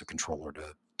going to use a controller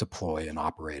to deploy and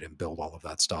operate and build all of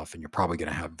that stuff. And you're probably going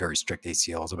to have very strict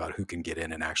ACLs about who can get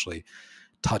in and actually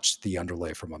touch the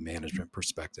underlay from a management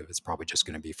perspective. It's probably just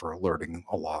going to be for alerting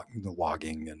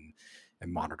logging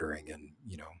and monitoring and,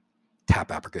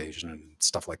 tap application and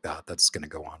stuff like that. That's going to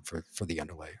go on for the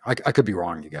underlay. I could be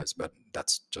wrong, you guys, but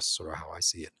that's just sort of how I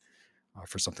see it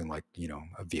for something like,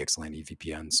 a VXLAN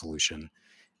EVPN solution.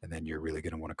 And then you're really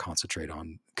going to want to concentrate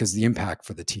on, because the impact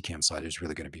for the TCAM side is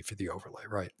really going to be for the overlay,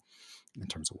 right? In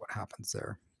terms of what happens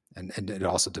there. And it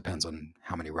also depends on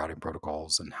how many routing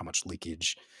protocols and how much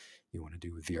leakage you want to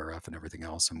do with VRF and everything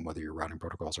else, and whether your routing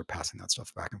protocols are passing that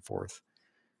stuff back and forth.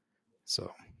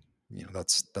 So,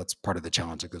 that's part of the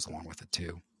challenge that goes along with it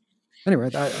too. Anyway,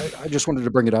 I just wanted to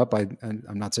bring it up. I'm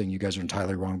not saying you guys are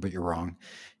entirely wrong, but you're wrong.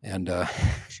 And I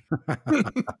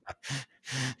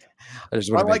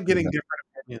like getting different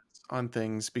opinions on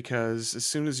things, because as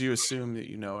soon as you assume that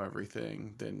you know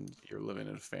everything, then you're living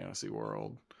in a fantasy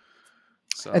world.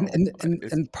 So,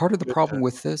 and part of the problem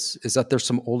with this is that there's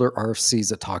some older RFCs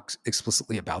that talk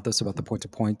explicitly about this, about the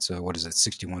point-to-point. So what is it,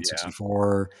 61,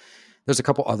 64? There's a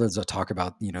couple others that talk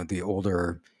about, the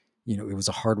older, it was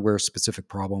a hardware specific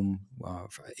problem,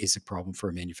 ASIC problem for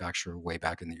a manufacturer way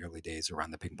back in the early days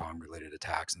around the ping pong related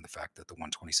attacks, and the fact that the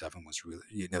 127 was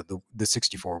really, the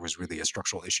 64 was really a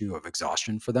structural issue of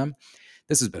exhaustion for them.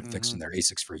 This has been fixed in their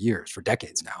ASICs for years, for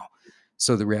decades now.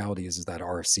 So the reality is that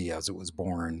RFC, as it was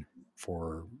born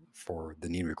for the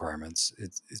need requirements,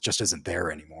 it just isn't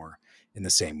there anymore in the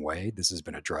same way. This has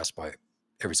been addressed by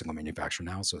every single manufacturer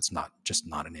now, so it's not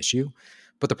an issue.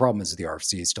 But the problem is the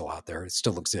RFC is still out there. It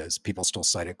still exists. People still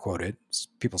cite it, quote it.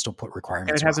 People still put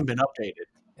requirements. And it hasn't been updated.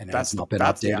 And it has not been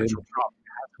updated. The actual problem.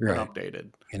 It hasn't been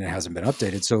updated. And it hasn't been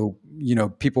updated. So,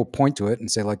 people point to it and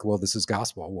say like, well, this is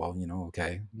gospel. Well,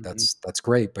 okay, that's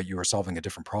great, but you were solving a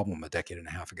different problem a decade and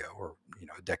a half ago, or,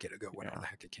 a decade ago, whenever the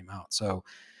heck it came out. So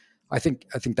I think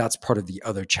that's part of the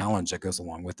other challenge that goes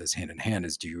along with this hand in hand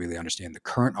is, do you really understand the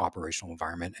current operational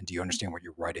environment? And do you understand what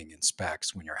you're writing in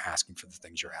specs when you're asking for the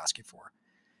things you're asking for?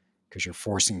 Because you're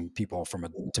forcing people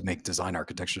to make design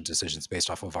architecture decisions based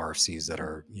off of RFCs that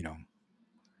are,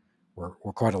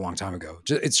 were quite a long time ago.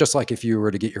 It's just like if you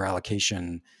were to get your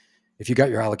allocation, if you got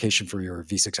your allocation for your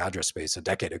V6 address space a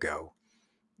decade ago,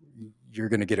 you're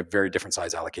going to get a very different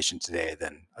size allocation today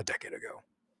than a decade ago.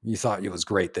 You thought it was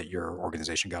great that your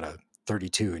organization got a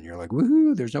 32 and you're like,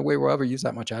 woohoo, there's no way we'll ever use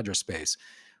that much address space.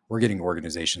 We're getting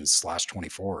organizations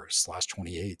 /24s,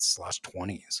 /28s,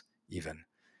 /20s even,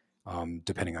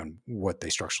 depending on what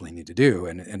they structurally need to do.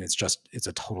 And it's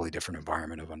a totally different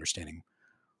environment of understanding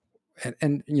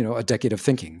and a decade of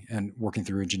thinking and working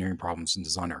through engineering problems and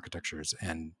design architectures.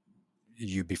 And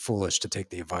you'd be foolish to take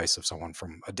the advice of someone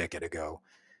from a decade ago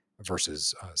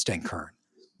versus staying current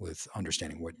with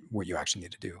understanding what you actually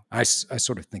need to do. I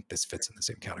sort of think this fits in the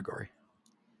same category.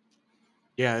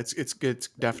 Yeah, it's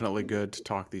definitely good to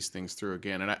talk these things through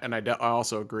again. And I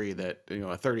also agree that,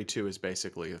 a 32 is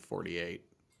basically a 48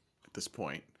 at this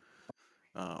point.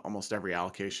 Almost every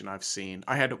allocation I've seen,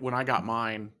 when I got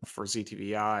mine for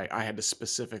ZTVI, I had to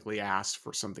specifically ask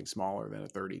for something smaller than a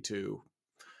 32,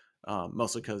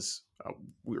 mostly because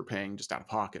we were paying just out of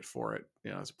pocket for it,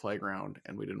 as a playground,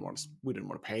 and we didn't want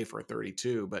to pay for a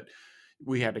 32, but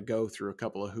we had to go through a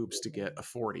couple of hoops to get a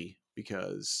 40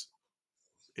 because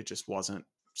it just wasn't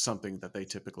something that they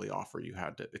typically offer.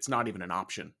 It's not even an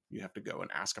option. You have to go and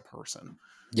ask a person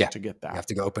to get that. You have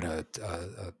to go open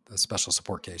a special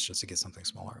support case just to get something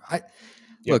smaller.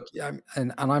 Look,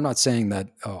 and I'm not saying that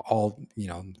all,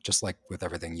 just like with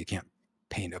everything, you can't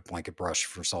paint a blanket brush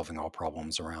for solving all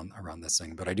problems around this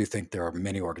thing. But I do think there are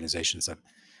many organizations that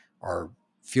are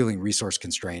feeling resource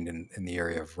constrained in the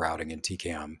area of routing and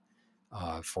TCAM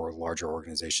for larger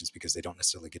organizations, because they don't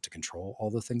necessarily get to control all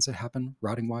the things that happen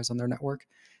routing wise on their network,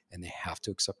 and they have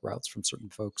to accept routes from certain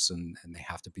folks, and they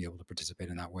have to be able to participate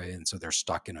in that way. And so they're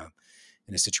stuck in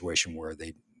a situation where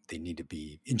they need to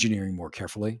be engineering more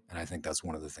carefully. And I think that's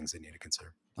one of the things they need to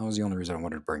consider. That was the only reason I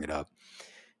wanted to bring it up.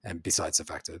 And besides the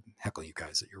fact to heckle you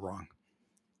guys that you're wrong.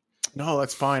 No,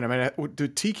 that's fine. I mean, the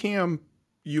TCAM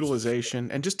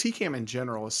utilization and just TCAM in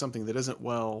general is something that isn't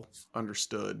well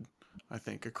understood, I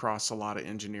think, across a lot of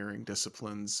engineering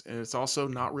disciplines. And it's also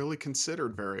not really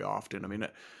considered very often. I mean,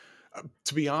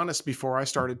 to be honest, before I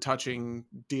started touching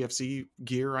DFZ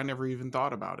gear, I never even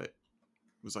thought about it.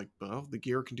 It was like, well, the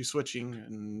gear can do switching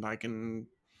and I can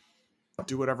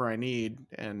do whatever I need,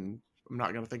 and I'm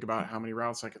not going to think about how many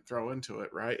routes I can throw into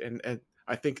it, right? And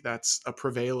I think that's a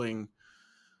prevailing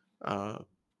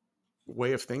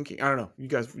way of thinking. I don't know. You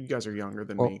guys are younger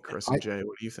than me, Chris and Jay.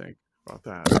 What do you think about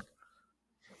that?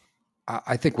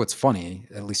 I think what's funny,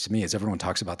 at least to me, is everyone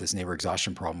talks about this neighbor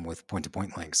exhaustion problem with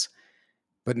point-to-point links,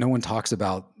 but no one talks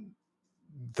about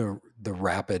the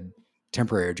rapid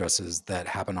temporary addresses that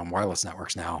happen on wireless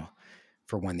networks now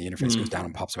for when the interface goes down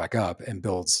and pops back up and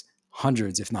builds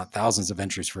hundreds, if not thousands, of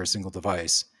entries for a single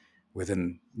device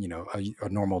within, a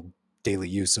normal daily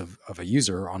use of a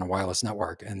user on a wireless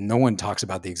network. And no one talks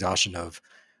about the exhaustion of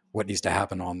what needs to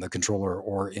happen on the controller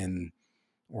or in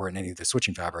any of the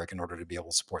switching fabric in order to be able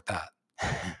to support that.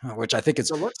 Which I think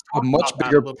is a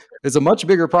much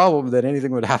bigger problem than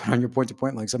anything would happen on your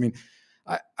point-to-point links. I mean,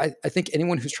 I think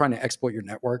anyone who's trying to exploit your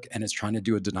network and is trying to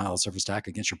do a denial of service attack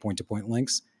against your point-to-point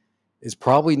links is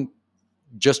probably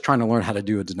just trying to learn how to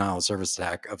do a denial of service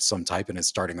attack of some type and is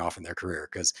starting off in their career,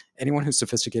 because anyone who's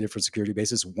sophisticated for security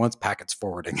basis wants packets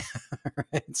forwarding.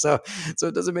 Right? So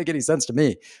it doesn't make any sense to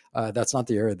me. That's not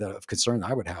the area of concern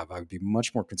I would have. I would be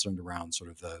much more concerned around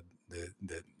sort of the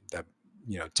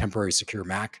temporary secure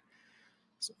MAC,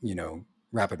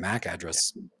 rapid MAC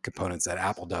address components that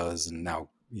Apple does, and now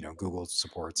Google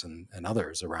supports and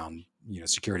others around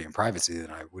security and privacy,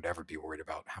 than I would ever be worried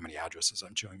about how many addresses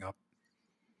I'm chewing up.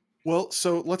 Well,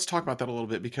 so let's talk about that a little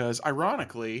bit, because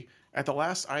ironically, at the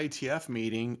last IETF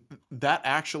meeting, that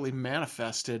actually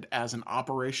manifested as an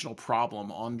operational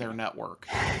problem on their network.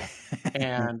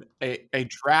 And a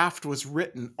draft was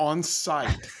written on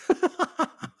site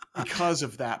because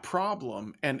of that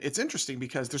problem. And it's interesting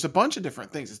because there's a bunch of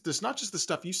different things. There's not just the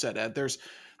stuff you said, Ed. There's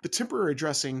the temporary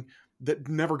addressing that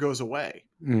never goes away.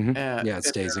 Mm-hmm. It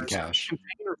stays in cache.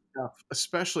 Container stuff,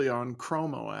 especially on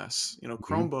Chrome OS.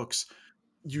 Chromebooks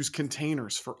use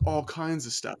containers for all kinds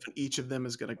of stuff, and each of them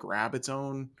is going to grab its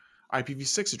own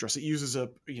IPv6 address. It uses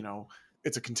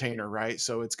it's a container, right?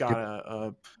 So it's got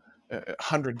a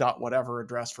 100 dot whatever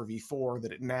address for v4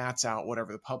 that it nats out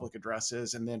whatever the public address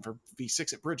is, and then for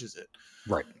v6 it bridges it,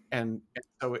 right? And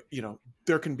so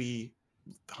there can be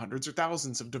hundreds or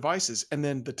thousands of devices, and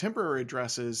then the temporary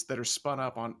addresses that are spun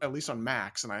up on, at least on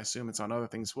Macs, and I assume it's on other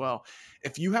things as well.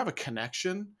 If you have a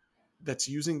connection that's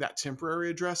using that temporary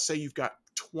address, say you've got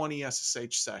 20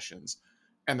 SSH sessions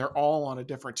and they're all on a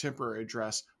different temporary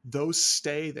address, those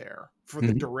stay there for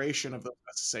the duration of those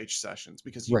SSH sessions,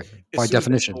 because by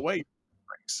definition, away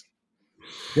breaks.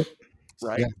 Yep.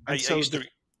 Right. Yeah. I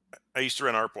used to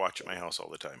run ARPWatch at my house all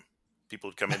the time.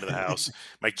 People would come into the house.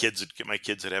 My kids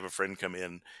would have a friend come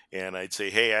in, and I'd say,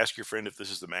 "Hey, ask your friend if this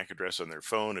is the MAC address on their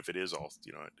phone. If it is,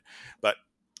 But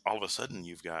all of a sudden,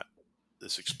 you've got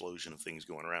this explosion of things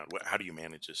going around. How do you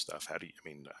manage this stuff?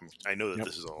 I know that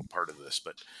this is all part of this,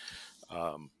 but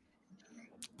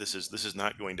this is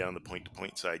not going down the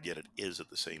point-to-point side yet. It is at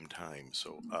the same time.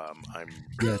 So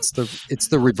it's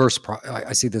the reverse.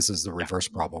 I see this as the reverse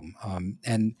problem.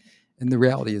 And the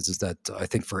reality is that I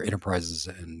think for enterprises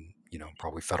and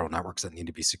probably federal networks that need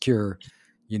to be secure,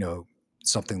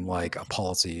 something like a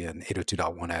policy in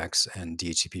 802.1x and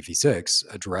DHCP v6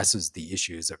 addresses the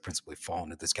issues that principally fall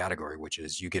into this category, which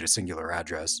is you get a singular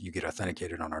address, you get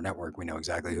authenticated on our network, we know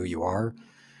exactly who you are,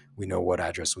 we know what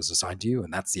address was assigned to you,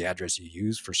 and that's the address you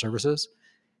use for services,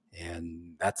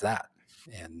 and that's that.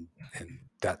 And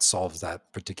that solves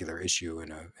that particular issue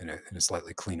in a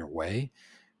slightly cleaner way.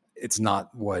 It's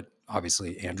not what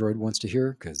obviously Android wants to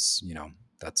hear, because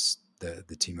that's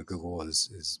the team at Google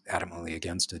is adamantly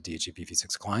against a DHCP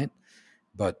v6 client.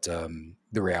 But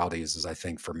the reality is I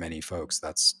think for many folks,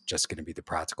 that's just going to be the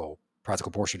practical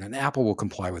portion. And Apple will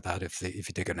comply with that. If you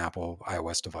take an Apple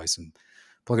iOS device and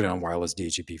plug it on wireless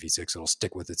DHCP v6, it'll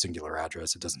stick with its singular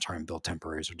address. It doesn't try and build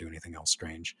temporaries or do anything else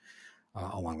strange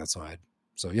along that side.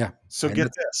 So yeah. So get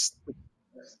this.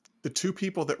 The two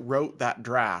people that wrote that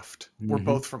draft were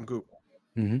both from Google.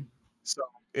 Mm-hmm. So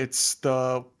it's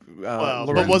the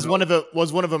but was one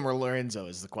of them or Lorenzo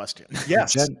is the question.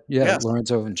 Yes. Jen, yes.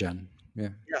 Lorenzo and Jen. Yeah.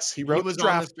 Yes, he wrote the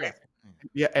draft.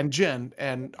 Yeah, and Jen,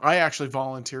 and I actually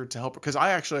volunteered to help because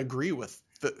I actually agree with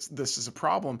this is a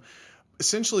problem.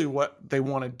 Essentially what they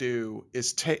want to do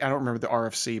is take, I don't remember the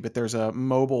RFC, but there's a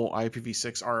mobile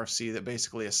IPv6 RFC that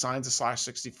basically assigns a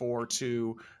 /64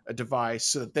 to a device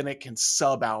so that then it can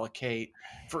sub-allocate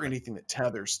for anything that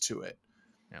tethers to it.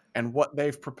 Yeah. And what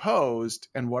they've proposed,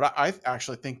 and what I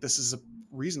actually think this is a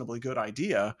reasonably good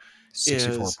idea,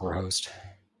 64 per host.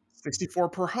 64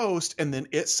 per host, and then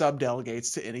it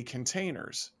sub-delegates to any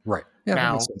containers. Right. Yeah,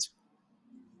 now, that makes sense.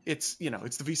 It's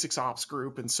it's the v6 ops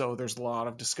group, and so there's a lot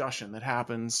of discussion that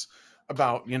happens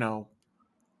about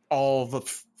all the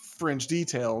fringe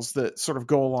details that sort of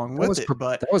go along with it.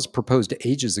 But that was proposed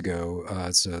ages ago.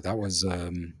 So that was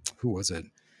who was it?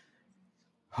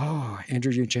 Oh,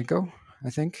 Andrew Yunchenko,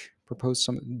 I think, proposed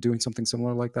doing something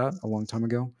similar like that a long time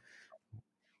ago.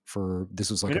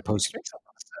 This was like a post. It makes a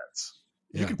lot of sense.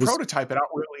 You can prototype it out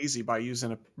real easy by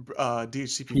using a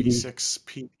DHCP v6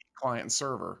 PD client and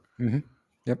server. Mm-hmm.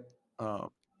 Yep.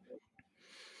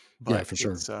 But for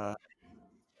sure.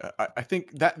 I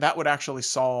think that would actually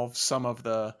solve some of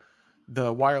the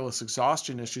wireless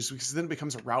exhaustion issues, because then it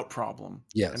becomes a route problem.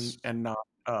 Yes. And not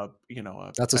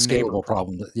that's a scalable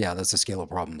problem. That's a scalable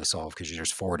problem to solve, because you're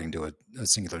just forwarding to a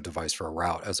singular device for a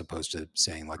route, as opposed to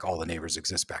saying like all the neighbors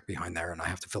exist back behind there and I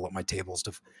have to fill up my tables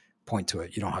to point to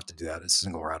it. You don't have to do that. It's a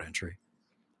single route entry.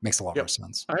 Makes a lot more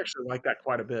sense. I actually like that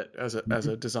quite a bit as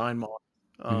a design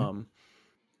model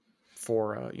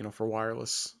for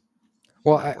wireless.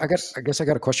 Well, I guess I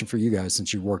got a question for you guys,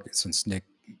 since Nick,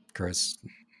 Chris,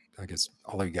 I guess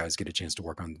all of you guys get a chance to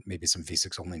work on maybe some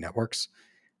v6 only networks.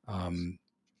 I'm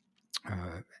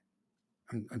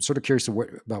sort of curious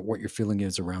about what your feeling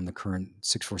is around the current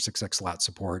 646X LAT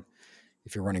support.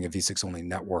 If you're running a v6 only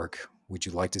network, would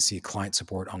you like to see client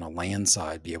support on a LAN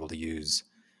side be able to use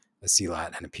a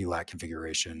CLAT and a PLAT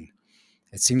configuration?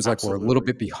 It seems like Absolutely. We're a little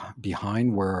bit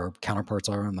behind where our counterparts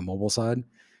are on the mobile side.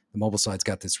 The mobile side's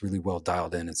got this really well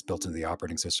dialed in. It's built into the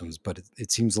operating systems, but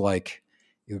it seems like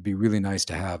it would be really nice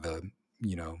to have a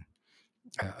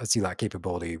CLAT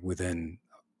capability within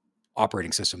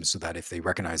operating systems, so that if they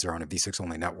recognize they're on a v6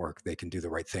 only network, they can do the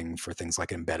right thing for things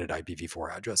like embedded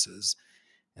IPv4 addresses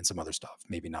and some other stuff.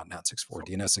 Maybe not NAT64,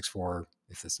 DNS64.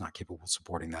 If it's not capable of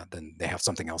supporting that, then they have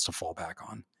something else to fall back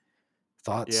on.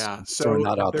 Thoughts? Yeah. So throwing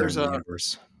that out there in the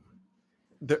universe.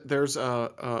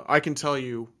 I can tell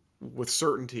you with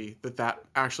certainty that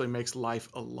actually makes life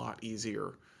a lot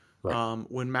easier. Right.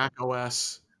 When Mac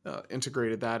OS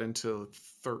integrated that into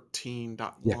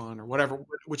 13.1 or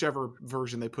whichever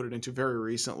version they put it into very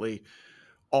recently,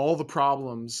 all the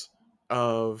problems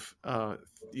of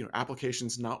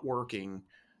applications not working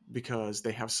because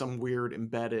they have some weird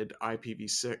embedded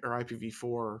IPv6 or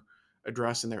IPv4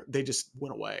 address in there, they just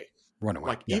went away.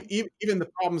 Like even the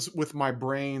problems with my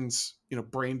brain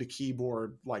to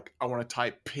keyboard, like I want to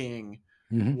type ping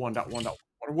 1.1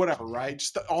 or whatever, right?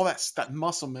 Just all that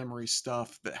muscle memory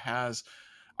stuff that has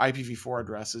IPv4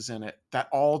 addresses in it, that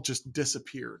all just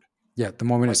disappeared. Yeah, the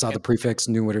moment it saw the prefix,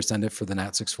 knew where to send it for the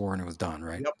NAT64, and it was done,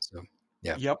 right? Yep. So,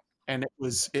 yeah. Yep. And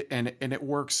it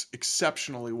works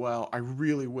exceptionally well. I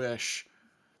really wish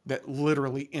that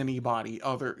literally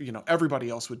everybody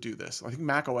else would do this. I think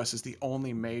Mac OS is the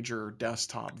only major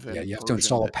desktop version. Yeah, you have to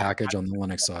install a package on the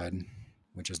Linux side,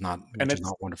 which is not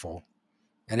wonderful.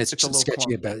 And it's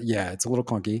sketchy a bit. Yeah, it's a little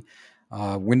clunky.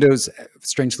 Windows,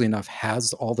 strangely enough,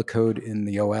 has all the code in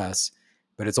the OS,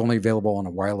 but it's only available on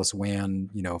a wireless WAN,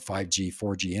 5G,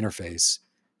 4G interface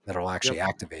that'll actually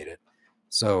activate it.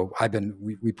 So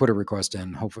we put a request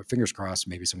in, hopefully, fingers crossed,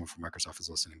 maybe someone from Microsoft is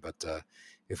listening, but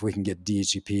if we can get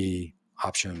DHCP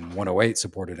option 108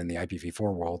 supported in the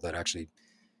IPv4 world, that actually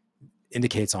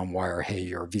indicates on wire, hey,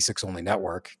 you're a v6 only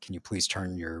network, can you please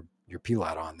turn your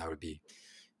PLAT on? That would be,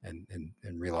 and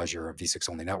realize you're a v6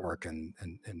 only network and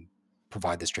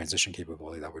provide this transition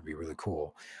capability, that would be really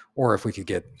cool. Or if we could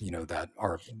get,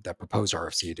 that proposed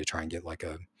RFC to try and get like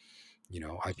a,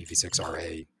 IPv6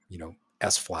 RA,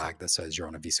 S flag that says you're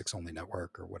on a v6 only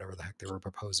network or whatever the heck they were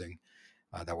proposing,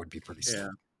 that would be pretty sick.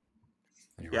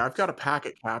 Anyway. Yeah, I've got a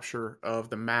packet capture of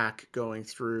the Mac going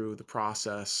through the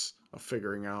process of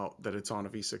figuring out that it's on a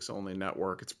v6 only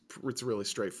network. It's really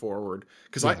straightforward,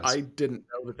 because I didn't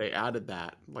know that they added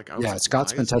that.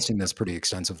 Scott's been testing this pretty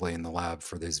extensively in the lab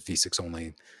for this v6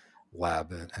 only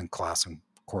lab and class and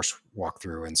course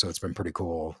walkthrough, and so it's been pretty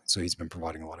cool. So he's been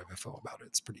providing a lot of info about it.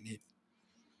 It's pretty neat.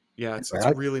 Yeah, it's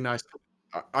really nice.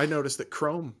 I noticed that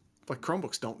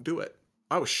Chromebooks don't do it.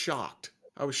 I was shocked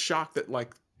that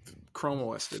Chrome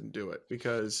OS didn't do it,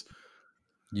 because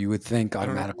you would think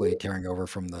automatically carrying over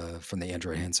from the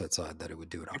Android handset side that it would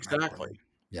do it automatically. Exactly.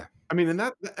 Yeah. I mean,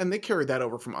 and they carried that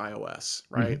over from iOS,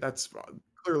 right? Mm-hmm. That's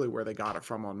clearly where they got it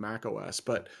from on Mac OS,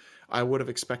 but I would have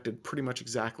expected pretty much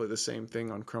exactly the same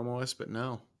thing on Chrome OS, but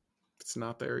no, it's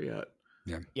not there yet.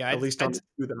 Yeah. At least on the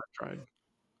two that I've tried.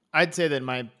 I'd say that in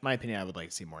my opinion, I would like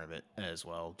to see more of it as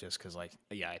well, just because I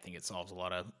think it solves a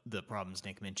lot of the problems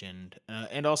Nick mentioned,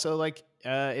 and also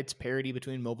it's parity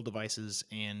between mobile devices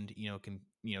and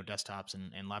desktops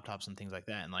and laptops and things like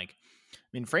that.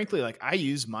 And frankly, I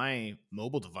use my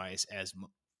mobile device as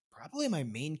probably my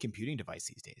main computing device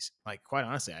these days. Quite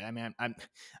honestly,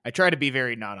 I try to be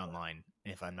very not online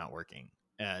if I'm not working.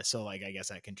 So I guess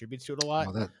that contributes to it a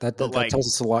lot. Well, that tells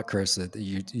us a lot, Chris. That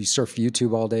you surf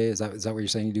YouTube all day. Is that what you're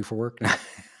saying you do for work?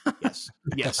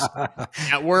 Yes.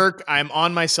 At work, I'm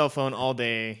on my cell phone all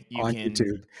day. You can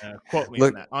YouTube. Quote me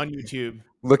on that on YouTube.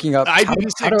 looking up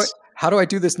IPv6. How do I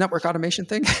do this network automation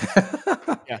thing?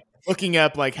 Yeah, looking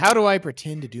up like how do I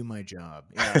pretend to do my job?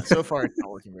 Yeah, so far it's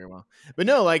not working very well. But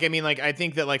no, like I mean, like I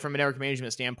think that like from a network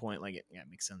management standpoint, like it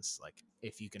makes sense. Like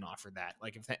if you can offer that,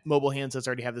 like if mobile handsets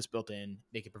already have this built in,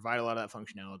 they can provide a lot of that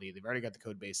functionality. They've already got the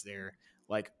code base there.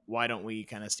 Like why don't we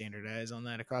kind of standardize on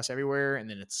that across everywhere? And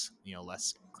then it's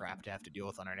less crap to have to deal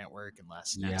with on our network and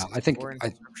less NAT64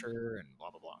 infrastructure and blah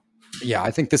blah blah. Yeah,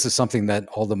 I think this is something that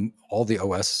all the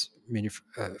OS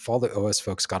if all the OS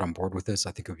folks got on board with this,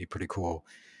 I think it would be pretty cool.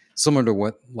 Similar to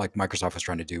what like Microsoft was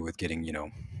trying to do with getting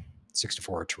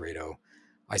 64 Teredo,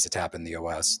 ISATAP in the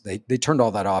OS. They turned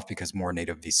all that off because more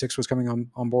native v6 was coming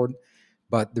on board.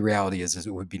 But the reality is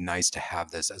it would be nice to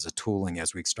have this as a tooling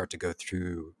as we start to go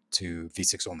through to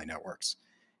v6 only networks.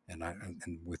 And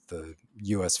with the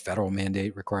US federal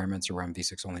mandate requirements around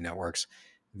v6 only networks,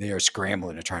 they are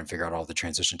scrambling to try and figure out all the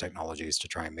transition technologies to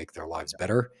try and make their lives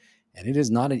better. And it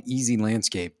is not an easy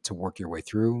landscape to work your way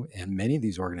through. And many of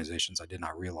these organizations, I did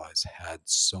not realize, had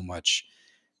so much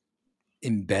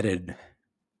embedded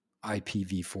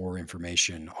IPv4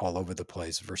 information all over the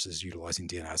place versus utilizing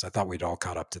DNS. I thought we'd all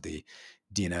caught up to the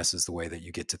DNS is the way that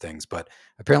you get to things, but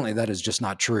apparently that is just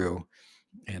not true.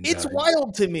 And it's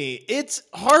wild to me. It's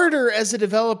harder as a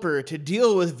developer to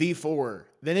deal with V4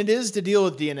 than it is to deal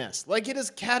with DNS. Like it is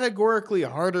categorically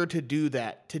harder to do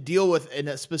that, to deal with in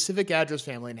a specific address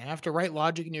family and have to write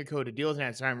logic in your code to deal with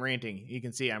that. So I'm ranting. You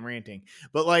can see I'm ranting,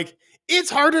 but like it's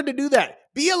harder to do that.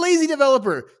 Be a lazy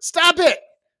developer. Stop it.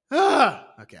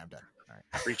 Okay, I'm done. All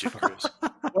right. Reach it, Chris.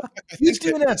 Use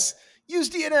DNS. Use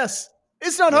DNS.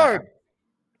 It's not hard.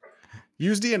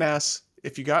 Use DNS.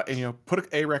 If you got,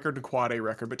 put a record to quad A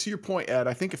record. But to your point, Ed,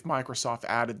 I think if Microsoft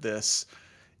added this,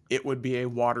 it would be a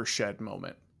watershed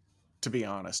moment, to be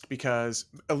honest, because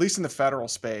at least in the federal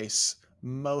space,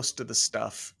 most of the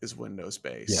stuff is Windows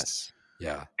based. Yes.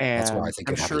 Yeah. And that's why I think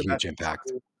it would have a huge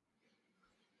impact.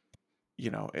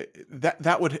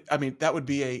 That would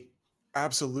be a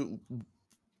absolute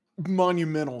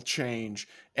monumental change.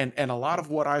 And a lot of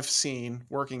what I've seen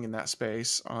working in that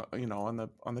space, on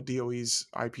the DOE's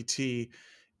IPT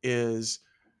is,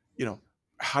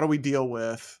 how do we deal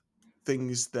with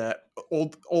things that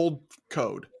old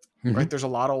code, right? There's a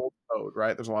lot of old code,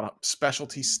 right? There's a lot of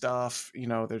specialty stuff,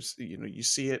 there's, you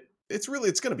see it. It's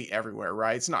going to be everywhere,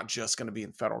 right? It's not just going to be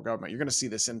in federal government. You're going to see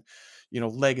this in,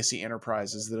 legacy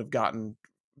enterprises that have gotten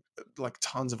like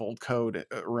tons of old code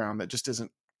around that just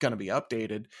isn't going to be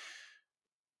updated.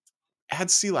 Add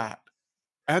CLAT.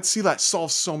 CLAT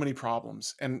solves so many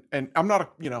problems. And I'm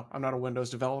not a Windows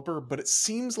developer, but it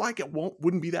seems like it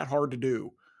wouldn't be that hard to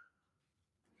do.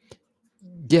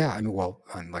 Yeah, I mean, well,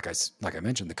 and like I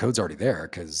mentioned, the code's already there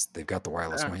because they've got the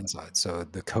wireless WAN side. So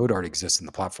the code already exists in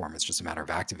the platform. It's just a matter of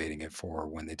activating it for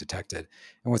when they detect it.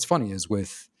 And what's funny is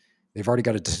they've already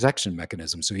got a detection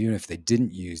mechanism. So even if they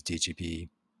didn't use DHCP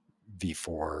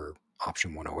v4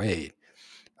 option 108,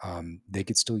 they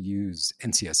could still use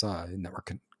NCSI,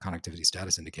 Network Connectivity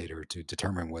Status Indicator, to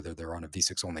determine whether they're on a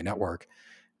v6 only network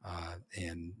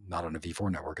and not on a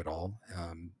v4 network at all.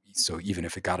 So even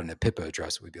if it got an PIPA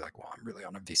address, it would be like, well, I'm really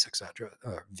on a v6 address,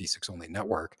 v6 only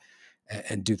network,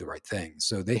 and do the right thing.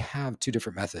 So they have two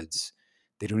different methods.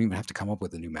 They don't even have to come up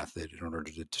with a new method in order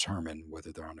to determine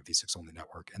whether they're on a v6 only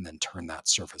network and then turn that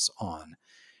surface on.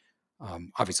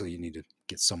 Obviously, you need to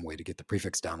get some way to get the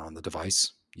prefix down on the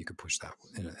device. You could push that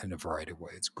in a variety of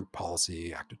ways: group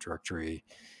policy, Active Directory.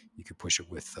 You could push it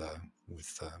with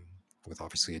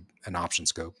obviously an option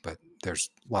scope, but there's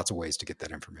lots of ways to get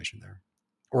that information there.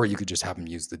 Or you could just have them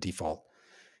use the default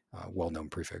well-known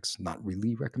prefix. Not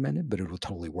really recommended, but it will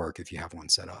totally work if you have one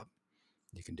set up.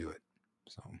 You can do it.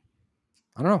 So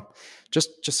I don't know,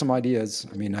 just some ideas.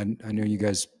 I mean, I know you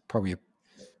guys probably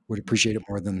would appreciate it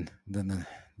more than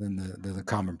the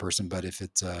common person, but if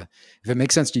it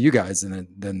makes sense to you guys,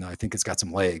 then I think it's got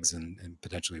some legs, and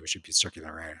potentially we should be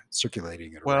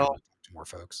circulating it around to more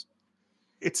folks.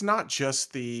 It's not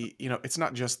just the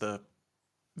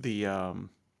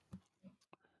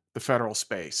federal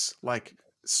space, like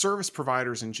service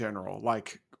providers in general,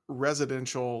 like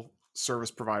residential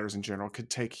service providers in general could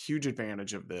take huge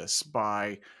advantage of this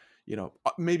by,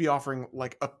 maybe offering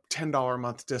like a $10 a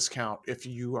month discount if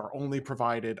you are only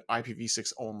provided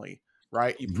IPv6 only,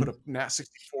 right? You put a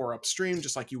NAT64 upstream,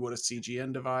 just like you would a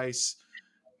CGN device,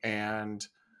 and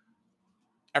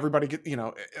everybody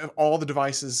all the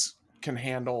devices can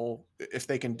handle, if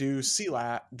they can do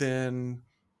CLAT, then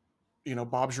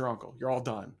Bob's your uncle. You're all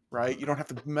done, right? You don't have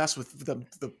to mess with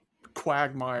the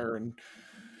quagmire and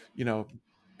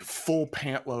full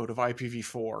pant load of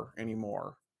IPv4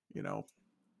 anymore.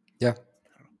 Yeah,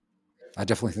 I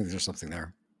definitely think there's something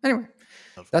there. Anyway,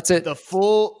 that's it. The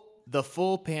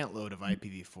full pant load of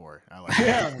IPv4. I like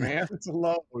yeah, man, it's a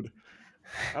load.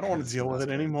 I don't want to deal with it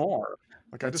anymore.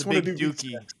 Like, I just want to do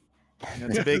dookie.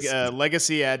 It's a big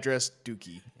legacy address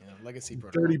dookie. Legacy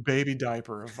protocol. Dirty baby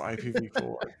diaper of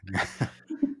IPv4.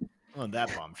 Oh,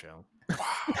 that bombshell. Wow.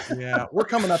 Yeah, we're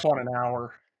coming up on an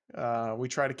hour. We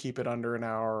try to keep it under an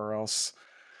hour, or else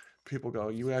people go,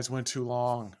 "You guys went too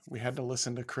long. We had to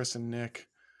listen to Chris and Nick.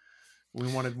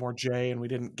 We wanted more Jay, and we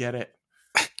didn't get it.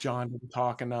 John didn't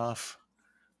talk enough."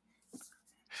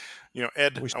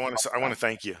 Ed, I want to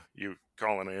thank you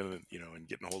calling in, and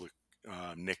getting a hold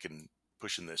of Nick and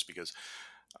pushing this, because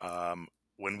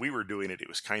when we were doing it, it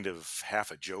was kind of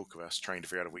half a joke of us trying to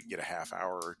figure out if we could get a half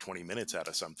hour or 20 minutes out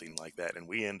of something like that. And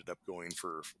we ended up going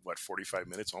for 45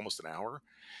 minutes, almost an hour.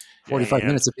 45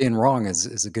 minutes of being wrong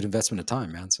is a good investment of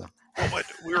time, man. So, but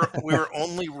we were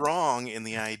only wrong in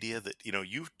the idea that,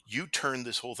 you turned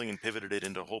this whole thing and pivoted it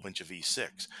into a whole bunch of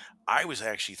V6. I was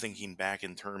actually thinking back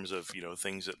in terms of,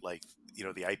 things at like,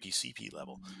 the IPCP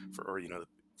level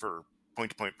for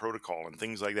point-to-point protocol and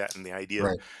things like that. And the idea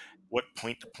of what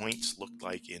point-to-points looked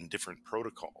like in different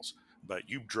protocols. But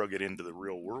you drug it into the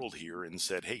real world here and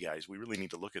said, hey guys, we really need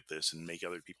to look at this and make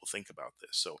other people think about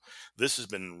this. So this has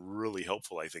been really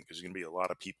helpful, I think. There's going to be a lot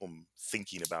of people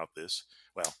thinking about this.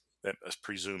 Well, that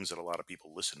presumes that a lot of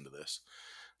people listen to this,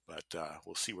 but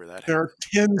we'll see where that There are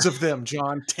tens of them,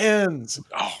 John. Tens.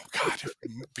 Oh God,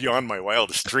 beyond my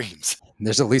wildest dreams.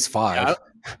 There's at least 5.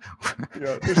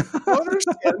 Yeah, there's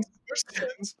tens. There's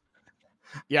tens.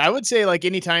 Yeah, I would say like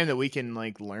anytime that we can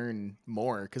like learn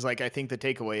more, because like I think the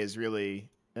takeaway is really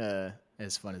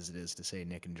as fun as it is to say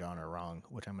Nick and John are wrong,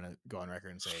 which I'm gonna go on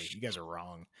record and say you guys are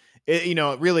wrong.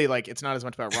 Really, like, it's not as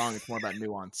much about wrong; it's more about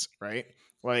nuance, right?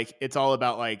 Like, it's all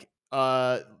about like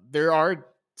there are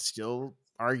still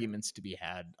arguments to be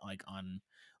had, like on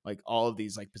like all of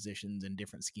these like positions and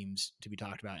different schemes to be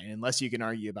talked about, and unless you can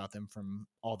argue about them from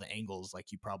all the angles,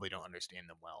 like, you probably don't understand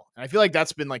them well. And I feel like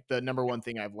that's been like the number one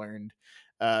thing I've learned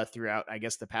throughout, I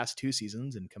guess, the past 2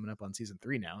 seasons and coming up on season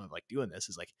 3 now of like doing this,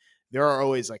 is like there are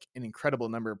always like an incredible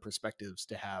number of perspectives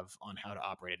to have on how to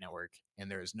operate a network,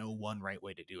 and there is no one right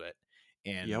way to do it.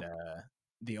 And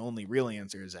the only real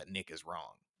answer is that Nick is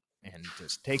wrong, and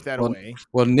just take that away.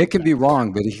 Well, Nick can be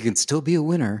wrong, but he can still be a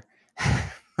winner.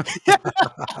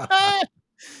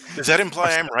 Does that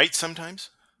imply I'm right sometimes?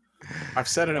 I've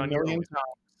said it a million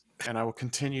times, and I will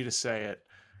continue to say it.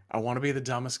 I want to be the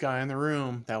dumbest guy in the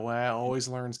room. That way I always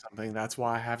learn something. That's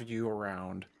why I have you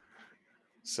around.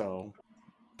 So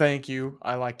thank you.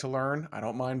 I like to learn. I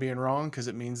don't mind being wrong, because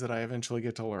it means that I eventually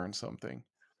get to learn something.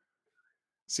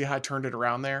 See how I turned it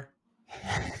around there?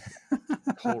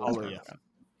 Total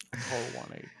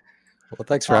 180. Well,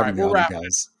 thanks for having me on,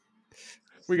 guys.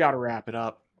 We got to wrap it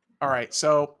up. All right,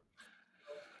 so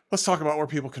let's talk about where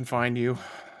people can find you.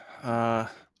 Ed,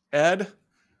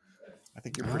 I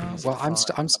think you're pretty well.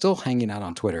 I'm still hanging out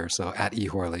on Twitter, so at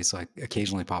eHorley. So I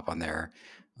occasionally pop on there.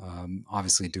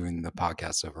 Obviously, doing the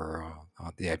podcast over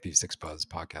the IPv6 Buzz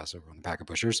podcast over on the Packet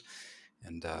Pushers,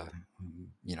 and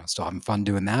still having fun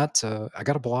doing that. I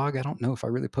got a blog. I don't know if I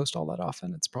really post all that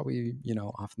often. It's probably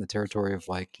off in the territory of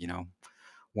like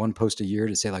one post a year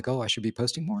to say like, oh, I should be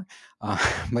posting more.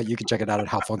 But you can check it out at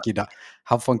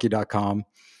howfunky.com.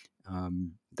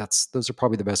 Those are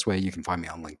probably the best way. You can find me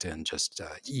on LinkedIn, just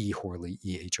eHorley,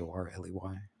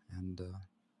 EHORLEY. And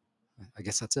I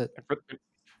guess that's it.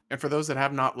 And for those that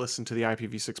have not listened to the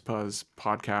IPv6 Buzz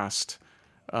podcast,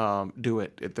 do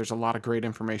it. There's a lot of great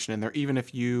information in there. Even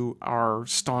if you are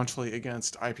staunchly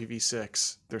against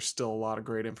IPv6, there's still a lot of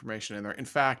great information in there. In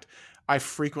fact, I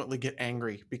frequently get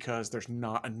angry because there's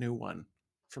not a new one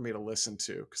for me to listen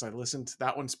to, because I listen to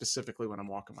that one specifically when I'm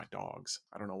walking my dogs.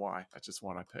 I don't know why. That's just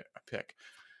one I pick.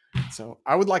 So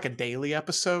I would like a daily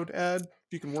episode, Ed.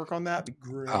 If you can work on that, it'd be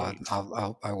great.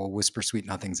 I will whisper sweet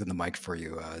nothings in the mic for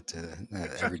you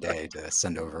every day to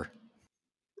send over.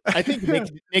 I think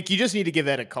Nick, you just need to give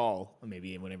Ed a call,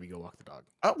 maybe whenever you go walk the dog.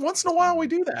 Once in a while, we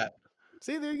do that.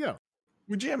 See, there you go.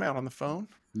 We jam out on the phone.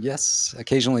 Yes,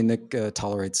 occasionally Nick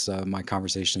tolerates my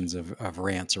conversations of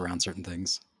rants around certain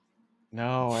things.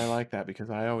 No, I like that because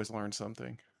I always learn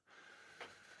something.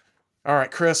 All right,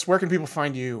 Chris, where can people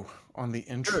find you on the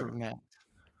internet?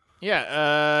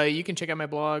 Yeah, you can check out my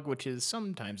blog, which is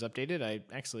sometimes updated. I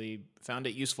actually found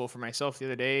it useful for myself the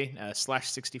other day,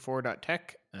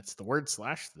 /64.tech. That's the word /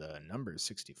 the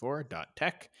numbers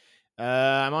 64.tech.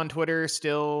 I'm on Twitter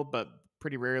still, but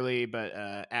pretty rarely, but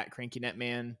at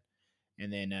CrankyNetman.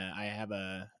 And then I have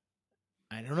a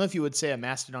I don't know if you would say a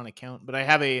Mastodon account, but I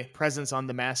have a presence on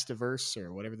the Mastiverse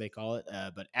or whatever they call it.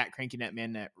 But at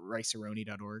CrankyNetman at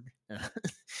riceroni.org.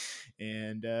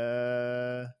 And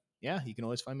yeah, you can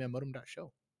always find me on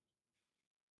modem.show.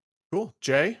 Cool.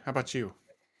 Jay, how about you?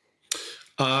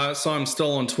 So I'm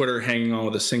still on Twitter hanging on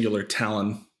with a singular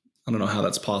Talon. I don't know how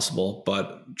that's possible,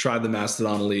 but tried the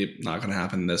Mastodon leap. Not going to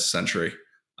happen this century.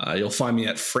 You'll find me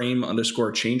at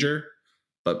frame_changer,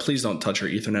 but please don't touch your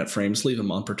Ethernet frames. Leave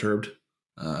them unperturbed.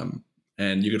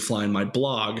 And you could find my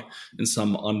blog in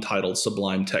some untitled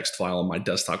Sublime text file on my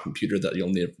desktop computer that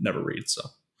you'll never read. So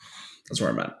that's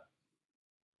where I'm at.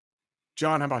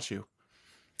 John, how about you?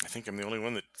 I think I'm the only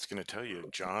one that's going to tell you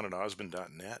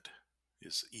john@osmond.net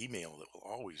is email that will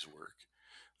always work.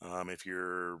 If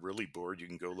you're really bored, you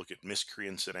can go look at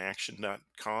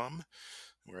miscreantsinAction.com,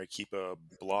 where I keep a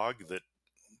blog that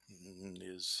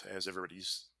is, as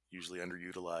everybody's, usually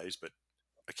underutilized, but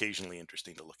occasionally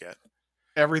interesting to look at.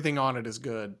 Everything on it is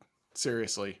good.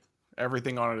 Seriously.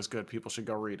 Everything on it is good. People should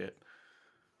go read it.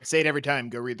 I say it every time.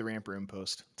 Go read the Ramp Room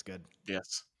post. It's good.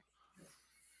 Yes.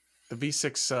 The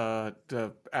V6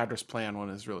 the address plan one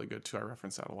is really good too. I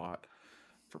reference that a lot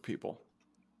for people.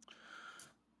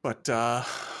 But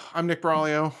I'm Nick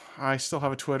Braulio. I still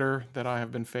have a Twitter that I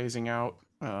have been phasing out.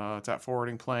 It's at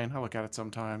Forwarding Plane. I look at it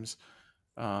sometimes.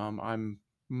 I'm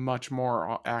much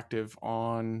more active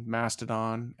on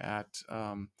Mastodon at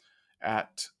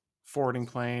Forwarding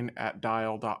Plane at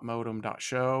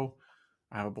dial.modem.show.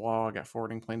 I have a blog at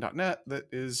forwardingplane.net that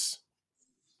is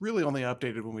really only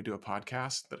updated when we do a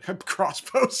podcast that have cross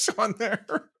posts on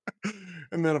there.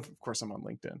 And then, of course, I'm on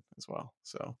LinkedIn as well.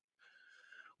 So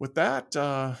with that,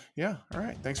 yeah. All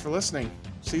right. Thanks for listening.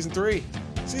 Season 3,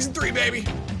 baby.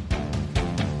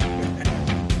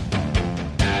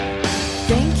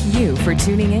 Thank you for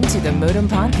tuning in to the Modem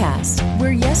Podcast,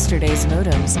 where yesterday's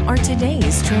modems are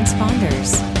today's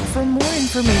transponders. For more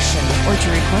information or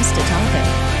to request a topic,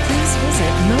 please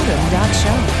visit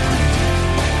modem.show.